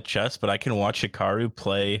so bad at chess, but I can watch Hikaru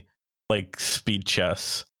play like speed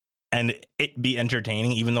chess and it be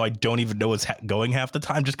entertaining, even though I don't even know what's going half the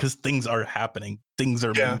time, just because things are happening, things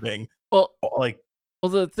are moving. Well, like,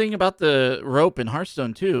 the thing about the rope in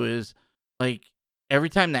Hearthstone too is, like, every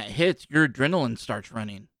time that hits, your adrenaline starts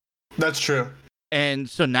running. That's true. And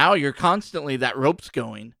so now you're constantly, that rope's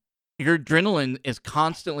going. Your adrenaline is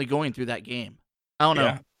constantly going through that game. I don't know.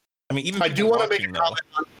 Yeah. I mean, even I do want to make a comment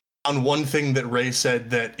on one thing that Ray said,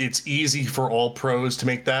 that it's easy for all pros to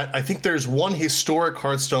make that. I think there's one historic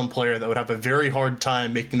Hearthstone player that would have a very hard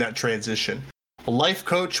time making that transition. A life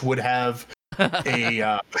coach would have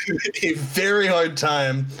a very hard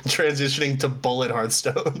time transitioning to bullet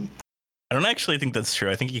Hearthstone. I don't actually think that's true.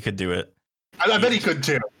 I think he could do it. I bet he could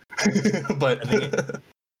too. But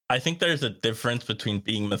I think there's a difference between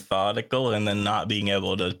being methodical and then not being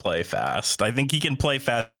able to play fast. I think he can play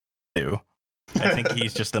fast too. I think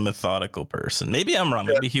he's just a methodical person. Maybe I'm wrong.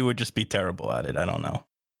 Maybe he would just be terrible at it. I don't know.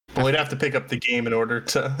 Well, he'd have to pick up the game in order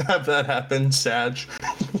to have that happen, Sag.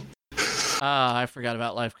 I forgot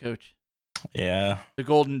about Life Coach. Yeah. The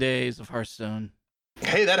golden days of Hearthstone.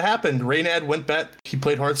 Hey, that happened. Raynad went back. He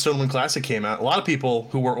played Hearthstone when Classic came out. A lot of people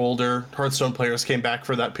who were older Hearthstone players came back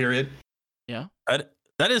for that period. Yeah.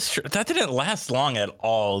 That is true. That didn't last long at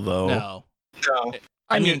all, though. No.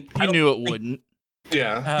 I mean, you knew it wouldn't.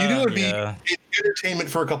 Yeah. You knew it would be entertainment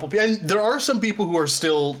for a couple people. And there are some people who are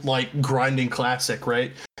still, like, grinding Classic,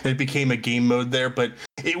 right? It became a game mode there, but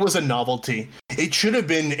it was a novelty. It should have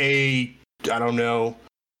been I don't know.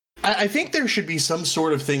 I think there should be some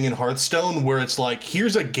sort of thing in Hearthstone where it's like,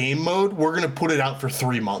 here's a game mode, we're going to put it out for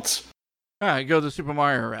 3 months. All right, go the Super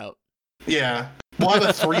Mario route. Yeah. We'll have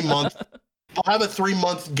a 3 month. We'll have a 3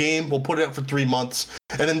 month game. We'll put it out for 3 months,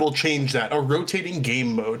 and then we'll change that. A rotating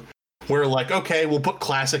game mode where, like, okay, we'll put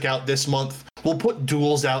Classic out this month. We'll put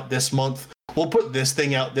Duels out this month. We'll put this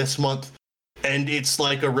thing out this month. And it's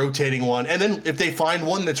like a rotating one. And then if they find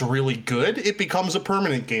one that's really good, it becomes a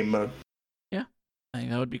permanent game mode. Yeah, I think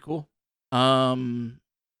that would be cool.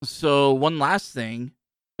 So one last thing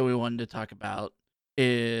that we wanted to talk about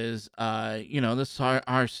is, this this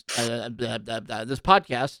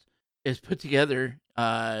podcast is put together,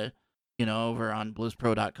 over on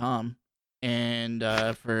BlizzPro.com. And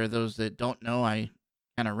for those that don't know, I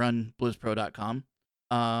kind of run BlizzPro.com.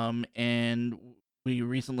 And we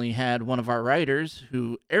recently had one of our writers,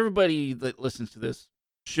 who everybody that listens to this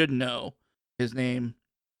should know, his name,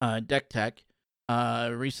 Deck Tech,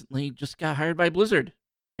 recently just got hired by Blizzard.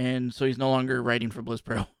 And so he's no longer writing for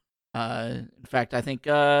BlizzPro. In fact, I think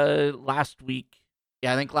last week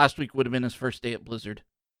would have been his first day at Blizzard.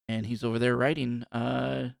 And he's over there writing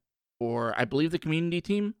for, I believe, the community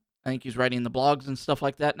team. I think he's writing the blogs and stuff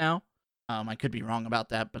like that now. I could be wrong about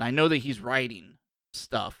that, but I know that he's writing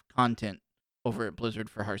content over at Blizzard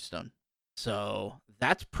for Hearthstone. So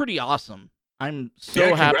that's pretty awesome. I'm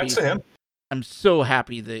so happy. Congrats to him. I'm so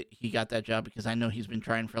happy that he got that job, because I know he's been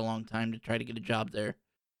trying for a long time to try to get a job there.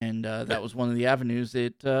 And that was one of the avenues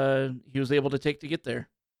that he was able to take to get there.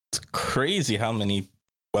 It's crazy how many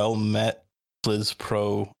well-met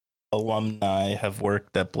BlizzPro alumni have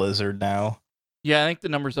worked at Blizzard now. Yeah, I think the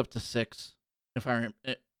number's up to 6, if I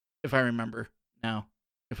remember now,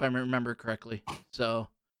 if I remember correctly. So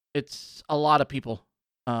it's a lot of people.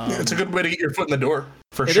 It's a good way to get your foot in the door,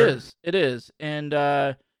 for sure. It is. And,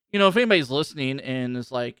 if anybody's listening and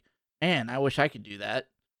is like, man, I wish I could do that,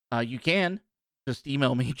 you can just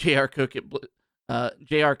email me, jrcook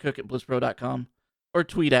at blizspro.com, or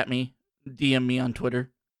tweet at me, DM me on Twitter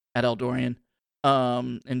at Eldorian,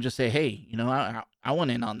 and just say, hey, I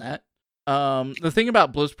want in on that. The thing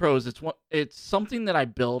about BlizzPro is it's something that I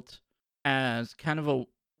built as kind of a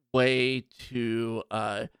way to,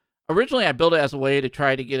 originally I built it as a way to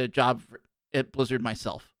try to get a job at Blizzard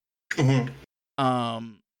myself. Mhm.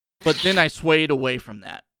 But then I swayed away from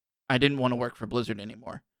that. I didn't want to work for Blizzard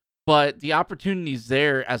anymore. But the opportunity's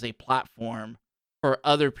there as a platform for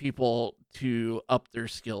other people to up their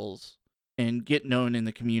skills and get known in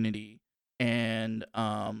the community, and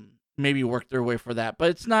maybe work their way for that.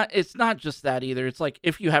 But it's not just that either. It's like,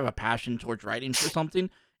 if you have a passion towards writing for something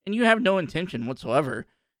and you have no intention whatsoever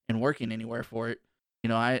in working anywhere for it,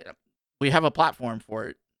 we have a platform for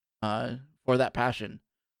it, for that passion.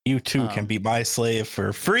 You too can be my slave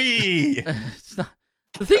for free. It's not,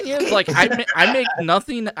 the thing is, like, I make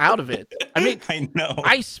nothing out of it. I know.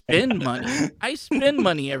 I spend money. I spend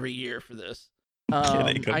money every year for this.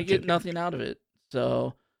 I get nothing out of it.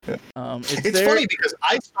 So it's funny because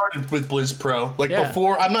I started with BlizzPro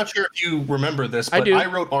before. I'm not sure if you remember this, but I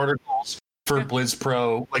wrote articles for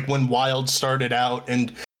BlizzPro like when Wild started out,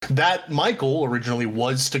 and that my goal originally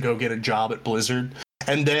was to go get a job at Blizzard.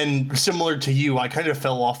 And then, similar to you, I kind of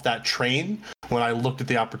fell off that train when I looked at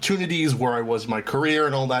the opportunities, where I was in my career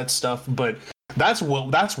and all that stuff. But that's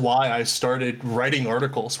why I started writing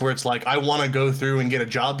articles, where it's like, I want to go through and get a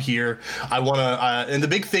job here. I want to, and the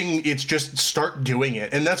big thing, it's just start doing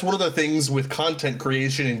it. And that's one of the things with content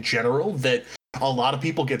creation in general that a lot of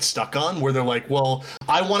people get stuck on, where they're like, well,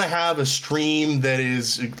 I want to have a stream that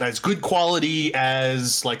is as good quality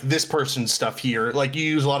as like this person's stuff here. Like, you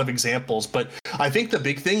use a lot of examples, but I think the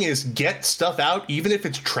big thing is get stuff out, even if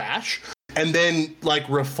it's trash, and then like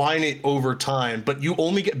refine it over time. But you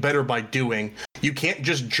only get better by doing. You can't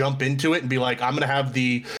just jump into it and be like, I'm going to have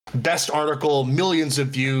the best article, millions of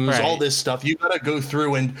views, all this stuff. You got to go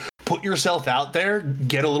through and put yourself out there,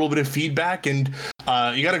 get a little bit of feedback, and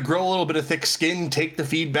you got to grow a little bit of thick skin, take the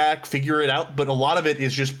feedback, figure it out. But a lot of it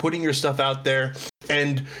is just putting your stuff out there,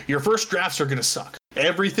 and your first drafts are going to suck.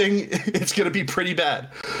 Everything, it's going to be pretty bad.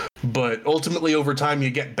 But ultimately, over time, you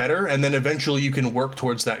get better, and then eventually you can work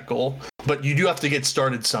towards that goal. But you do have to get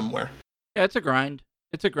started somewhere. Yeah, it's a grind.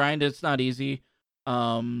 It's not easy.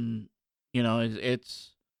 It's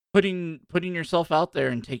putting yourself out there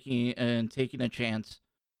and taking a chance.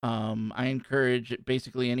 I encourage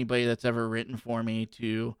basically anybody that's ever written for me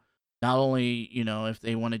to not only, if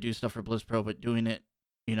they want to do stuff for BlizzPro, but doing it,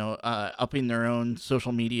 upping their own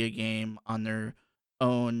social media game on their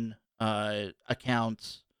own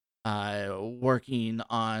accounts, working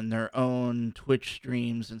on their own Twitch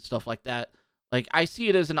streams and stuff like that. Like, I see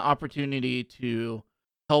it as an opportunity to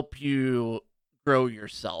help you grow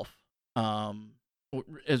yourself,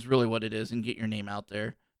 is really what it is, and get your name out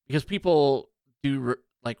there, because people do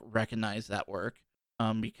recognize that work,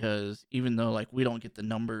 because even though like we don't get the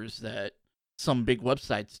numbers that some big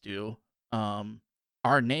websites do,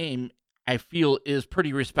 our name, I feel, is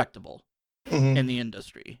pretty respectable in the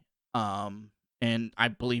industry, and I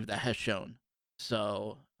believe that has shown.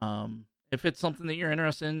 So if it's something that you're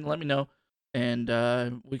interested in, let me know, and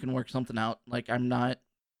we can work something out. Like, I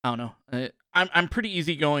don't know, I'm pretty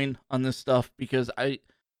easygoing on this stuff, because I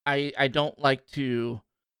don't like to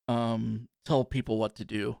tell people what to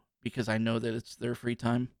do, because I know that it's their free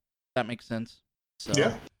time. If that makes sense. So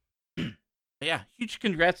yeah, huge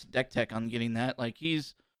congrats to Deck Tech on getting that. Like,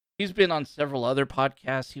 he's been on several other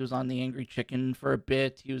podcasts. He was on The Angry Chicken for a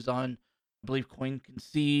bit. He was on, I believe, Coin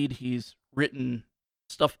Concede. He's written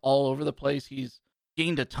stuff all over the place. He's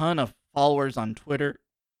gained a ton of followers on Twitter.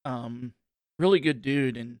 Really good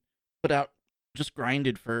dude, and just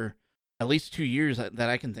grinded for at least 2 years that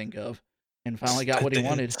I can think of, and finally got what he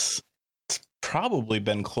wanted. It's probably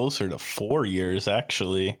been closer to 4 years,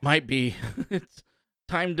 actually. Might be.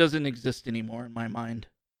 Time doesn't exist anymore in my mind.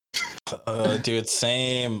 Dude,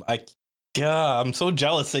 same. I'm so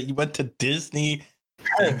jealous that you went to Disney.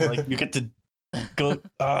 Like, you get to go.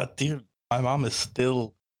 Dude, my mom is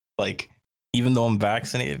still like, even though I'm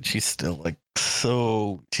vaccinated, she's still like,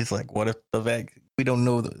 she's like, what if we don't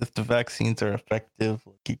know if the vaccines are effective?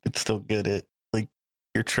 Like, you could still get it. Like,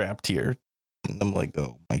 you're trapped here. And I'm like,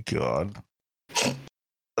 oh my god.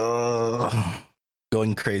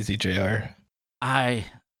 Going crazy, JR. I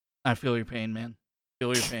feel your pain, man.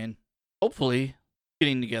 Feel your pain. Hopefully,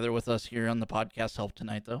 getting together with us here on the podcast helped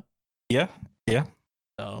tonight, though. Yeah.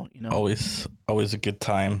 So, always a good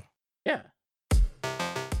time. Yeah.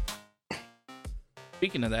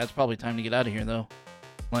 Speaking of that, it's probably time to get out of here, though.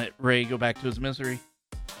 let Ray go back to his misery.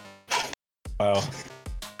 Wow.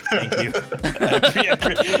 Thank you. I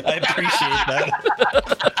appreciate that.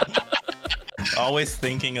 Always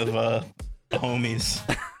thinking of the homies.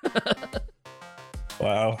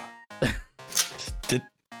 Wow. I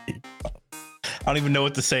don't even know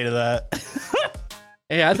what to say to that.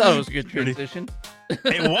 Hey, I thought it was a good transition.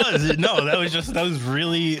 It was. No, that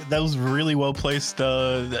was really well placed.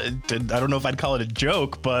 I don't know if I'd call it a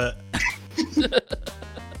joke, but the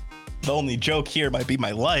only joke here might be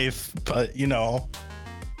my life. But you know,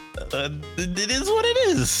 it is what it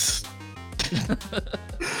is.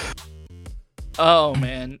 Oh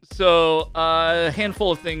man. So a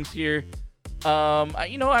handful of things here. I'm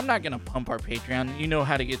not gonna pump our Patreon. You know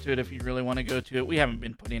how to get to it if you really want to go to it. We haven't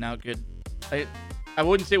been putting out good. I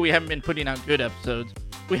wouldn't say we haven't been putting out good episodes.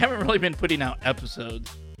 We haven't really been putting out episodes,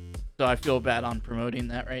 so I feel bad on promoting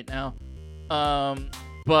that right now.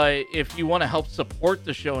 But if you want to help support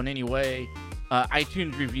the show in any way,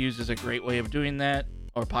 iTunes reviews is a great way of doing that,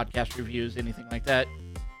 or podcast reviews, anything like that.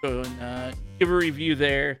 Go and give a review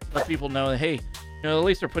there. Let people know that, hey, at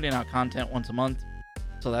least they're putting out content once a month,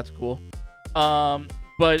 so that's cool.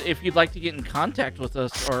 But if you'd like to get in contact with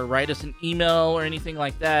us or write us an email or anything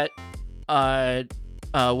like that,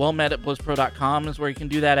 wellmet@blizzpro.com is where you can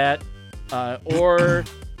do that at, or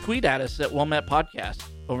tweet at us at Wellmet Podcast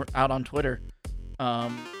out on Twitter.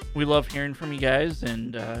 We love hearing from you guys,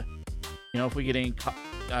 and if we get any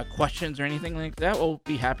questions or anything like that, we'll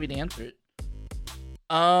be happy to answer it.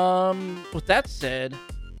 With that said,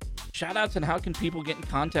 shout outs and how can people get in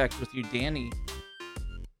contact with you, Danny?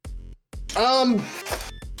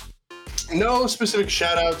 No specific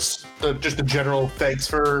shout outs, just a general thanks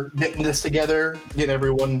for getting this together, get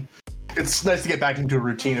everyone. It's nice to get back into a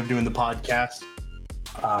routine of doing the podcast.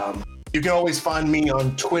 You can always find me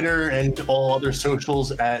on Twitter and all other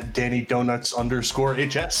socials at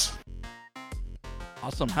DannyDonuts_HS.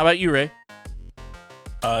 Awesome. How about you, Ray?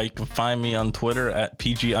 You can find me on Twitter at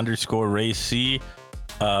PG_RayC.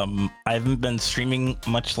 I haven't been streaming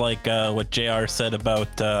much, like what JR said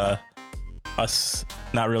about us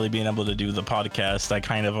not really being able to do the podcast. I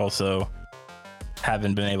kind of also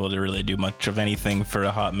haven't been able to really do much of anything for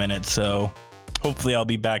a hot minute, so hopefully I'll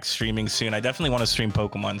be back streaming soon. I definitely want to stream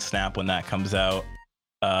Pokemon Snap when that comes out.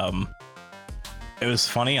 It was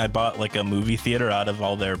funny, I bought like a movie theater out of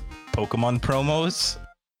all their Pokemon promos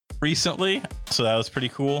recently, so that was pretty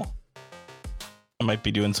cool. I might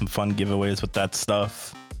be doing some fun giveaways with that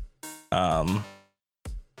stuff.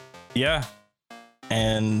 Yeah.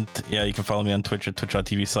 And yeah, you can follow me on Twitch at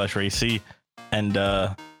twitch.tv/RayC. And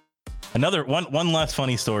another one last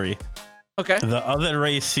funny story. Okay. The other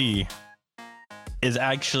RayC is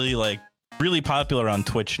actually like really popular on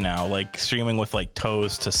Twitch now, like streaming with like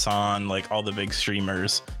Toast, Hassan, like all the big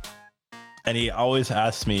streamers. And he always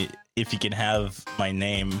asks me if he can have my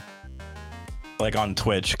name like on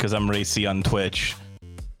Twitch, because I'm RayC on Twitch.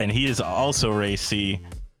 And he is also RayC,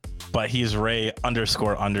 but he's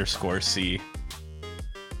Ray__C.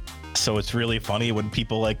 So it's really funny when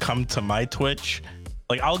people like come to my Twitch,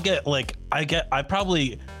 like I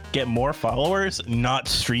probably get more followers not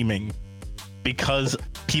streaming because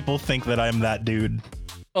people think that I'm that dude.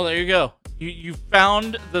 Oh, there you go. You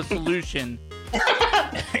found the solution.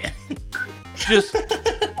 just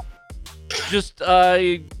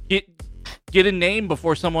get a name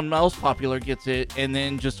before someone else popular gets it, and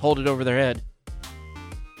then just hold it over their head.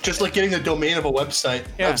 Just like getting the domain of a website.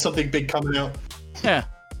 Yeah. Have something big coming out. Yeah.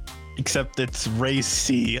 Except it's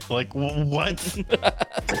RayC. Like, what?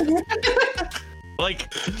 Like,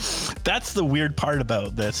 that's the weird part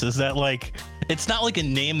about this, is that like it's not like a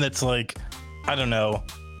name that's like, I don't know,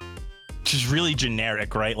 just really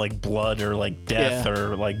generic, right? Like Blood or like Death, yeah,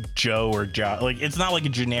 or like Joe or Joe. Like, it's not like a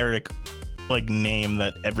generic like name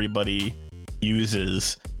that everybody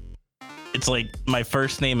uses. It's like my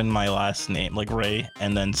first name and my last name, like Ray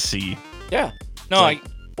and then C. Yeah. No, like,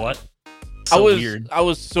 what? So weird. I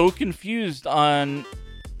was so confused on.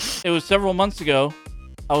 It was several months ago.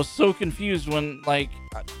 I was so confused when like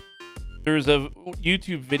there was a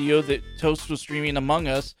YouTube video that Toast was streaming Among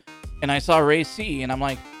Us, and I saw RayC, and I'm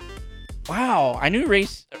like, wow, I knew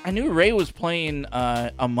Ray was playing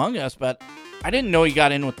Among Us, but I didn't know he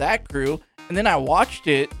got in with that crew. And then I watched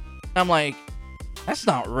it, and I'm like, that's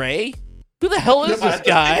not Ray. Who the hell is this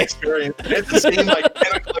guy? It's the same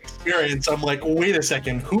identical experience. I'm like, wait a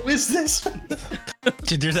second, who is this?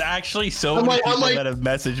 Dude, there's actually so many people that have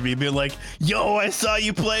messaged me being like, yo, I saw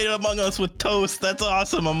you play Among Us with Toast. That's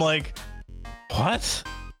awesome. I'm like, what?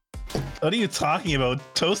 What are you talking about?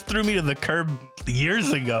 Toast threw me to the curb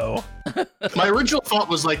years ago. My original thought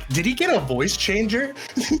was like, did he get a voice changer?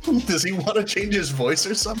 Does he want to change his voice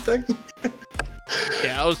or something?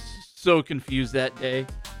 Yeah, I was so confused that day.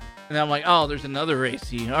 And I'm like, oh, there's another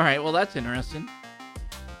racy. All right, well, that's interesting.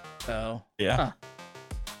 So, Yeah. huh.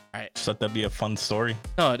 All right. Just thought that'd be a fun story.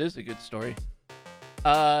 No, it is a good story.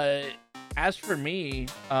 As for me,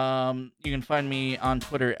 you can find me on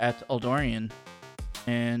Twitter at Eldorian.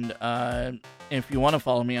 And if you want to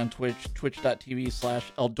follow me on Twitch,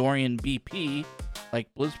 twitch.tv/EldorianBP, like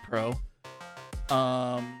BlizzPro.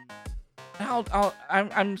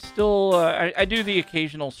 I'm still I do the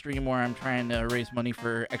occasional stream where I'm trying to raise money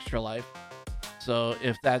for Extra Life. So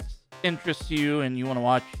if that interests you and you want to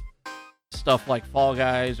watch stuff like Fall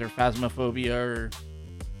Guys or Phasmophobia or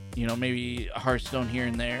maybe Hearthstone here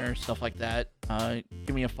and there, stuff like that,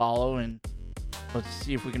 give me a follow and let's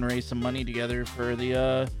see if we can raise some money together for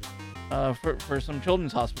the for some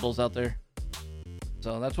children's hospitals out there.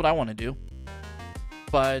 So that's what I want to do.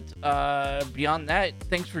 But beyond that,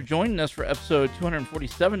 thanks for joining us for episode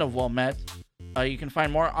 247 of Well Met. You can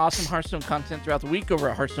find more awesome Hearthstone content throughout the week over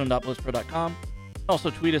at hearthstone.blizzpro.com. Also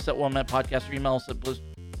tweet us at Well Met Podcast or email us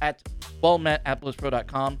at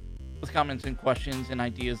wellmet@blizzpro.com with comments and questions and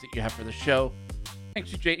ideas that you have for the show.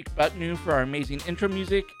 Thanks to Jake Butnu for our amazing intro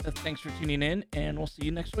music. Thanks for tuning in, and we'll see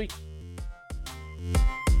you next week.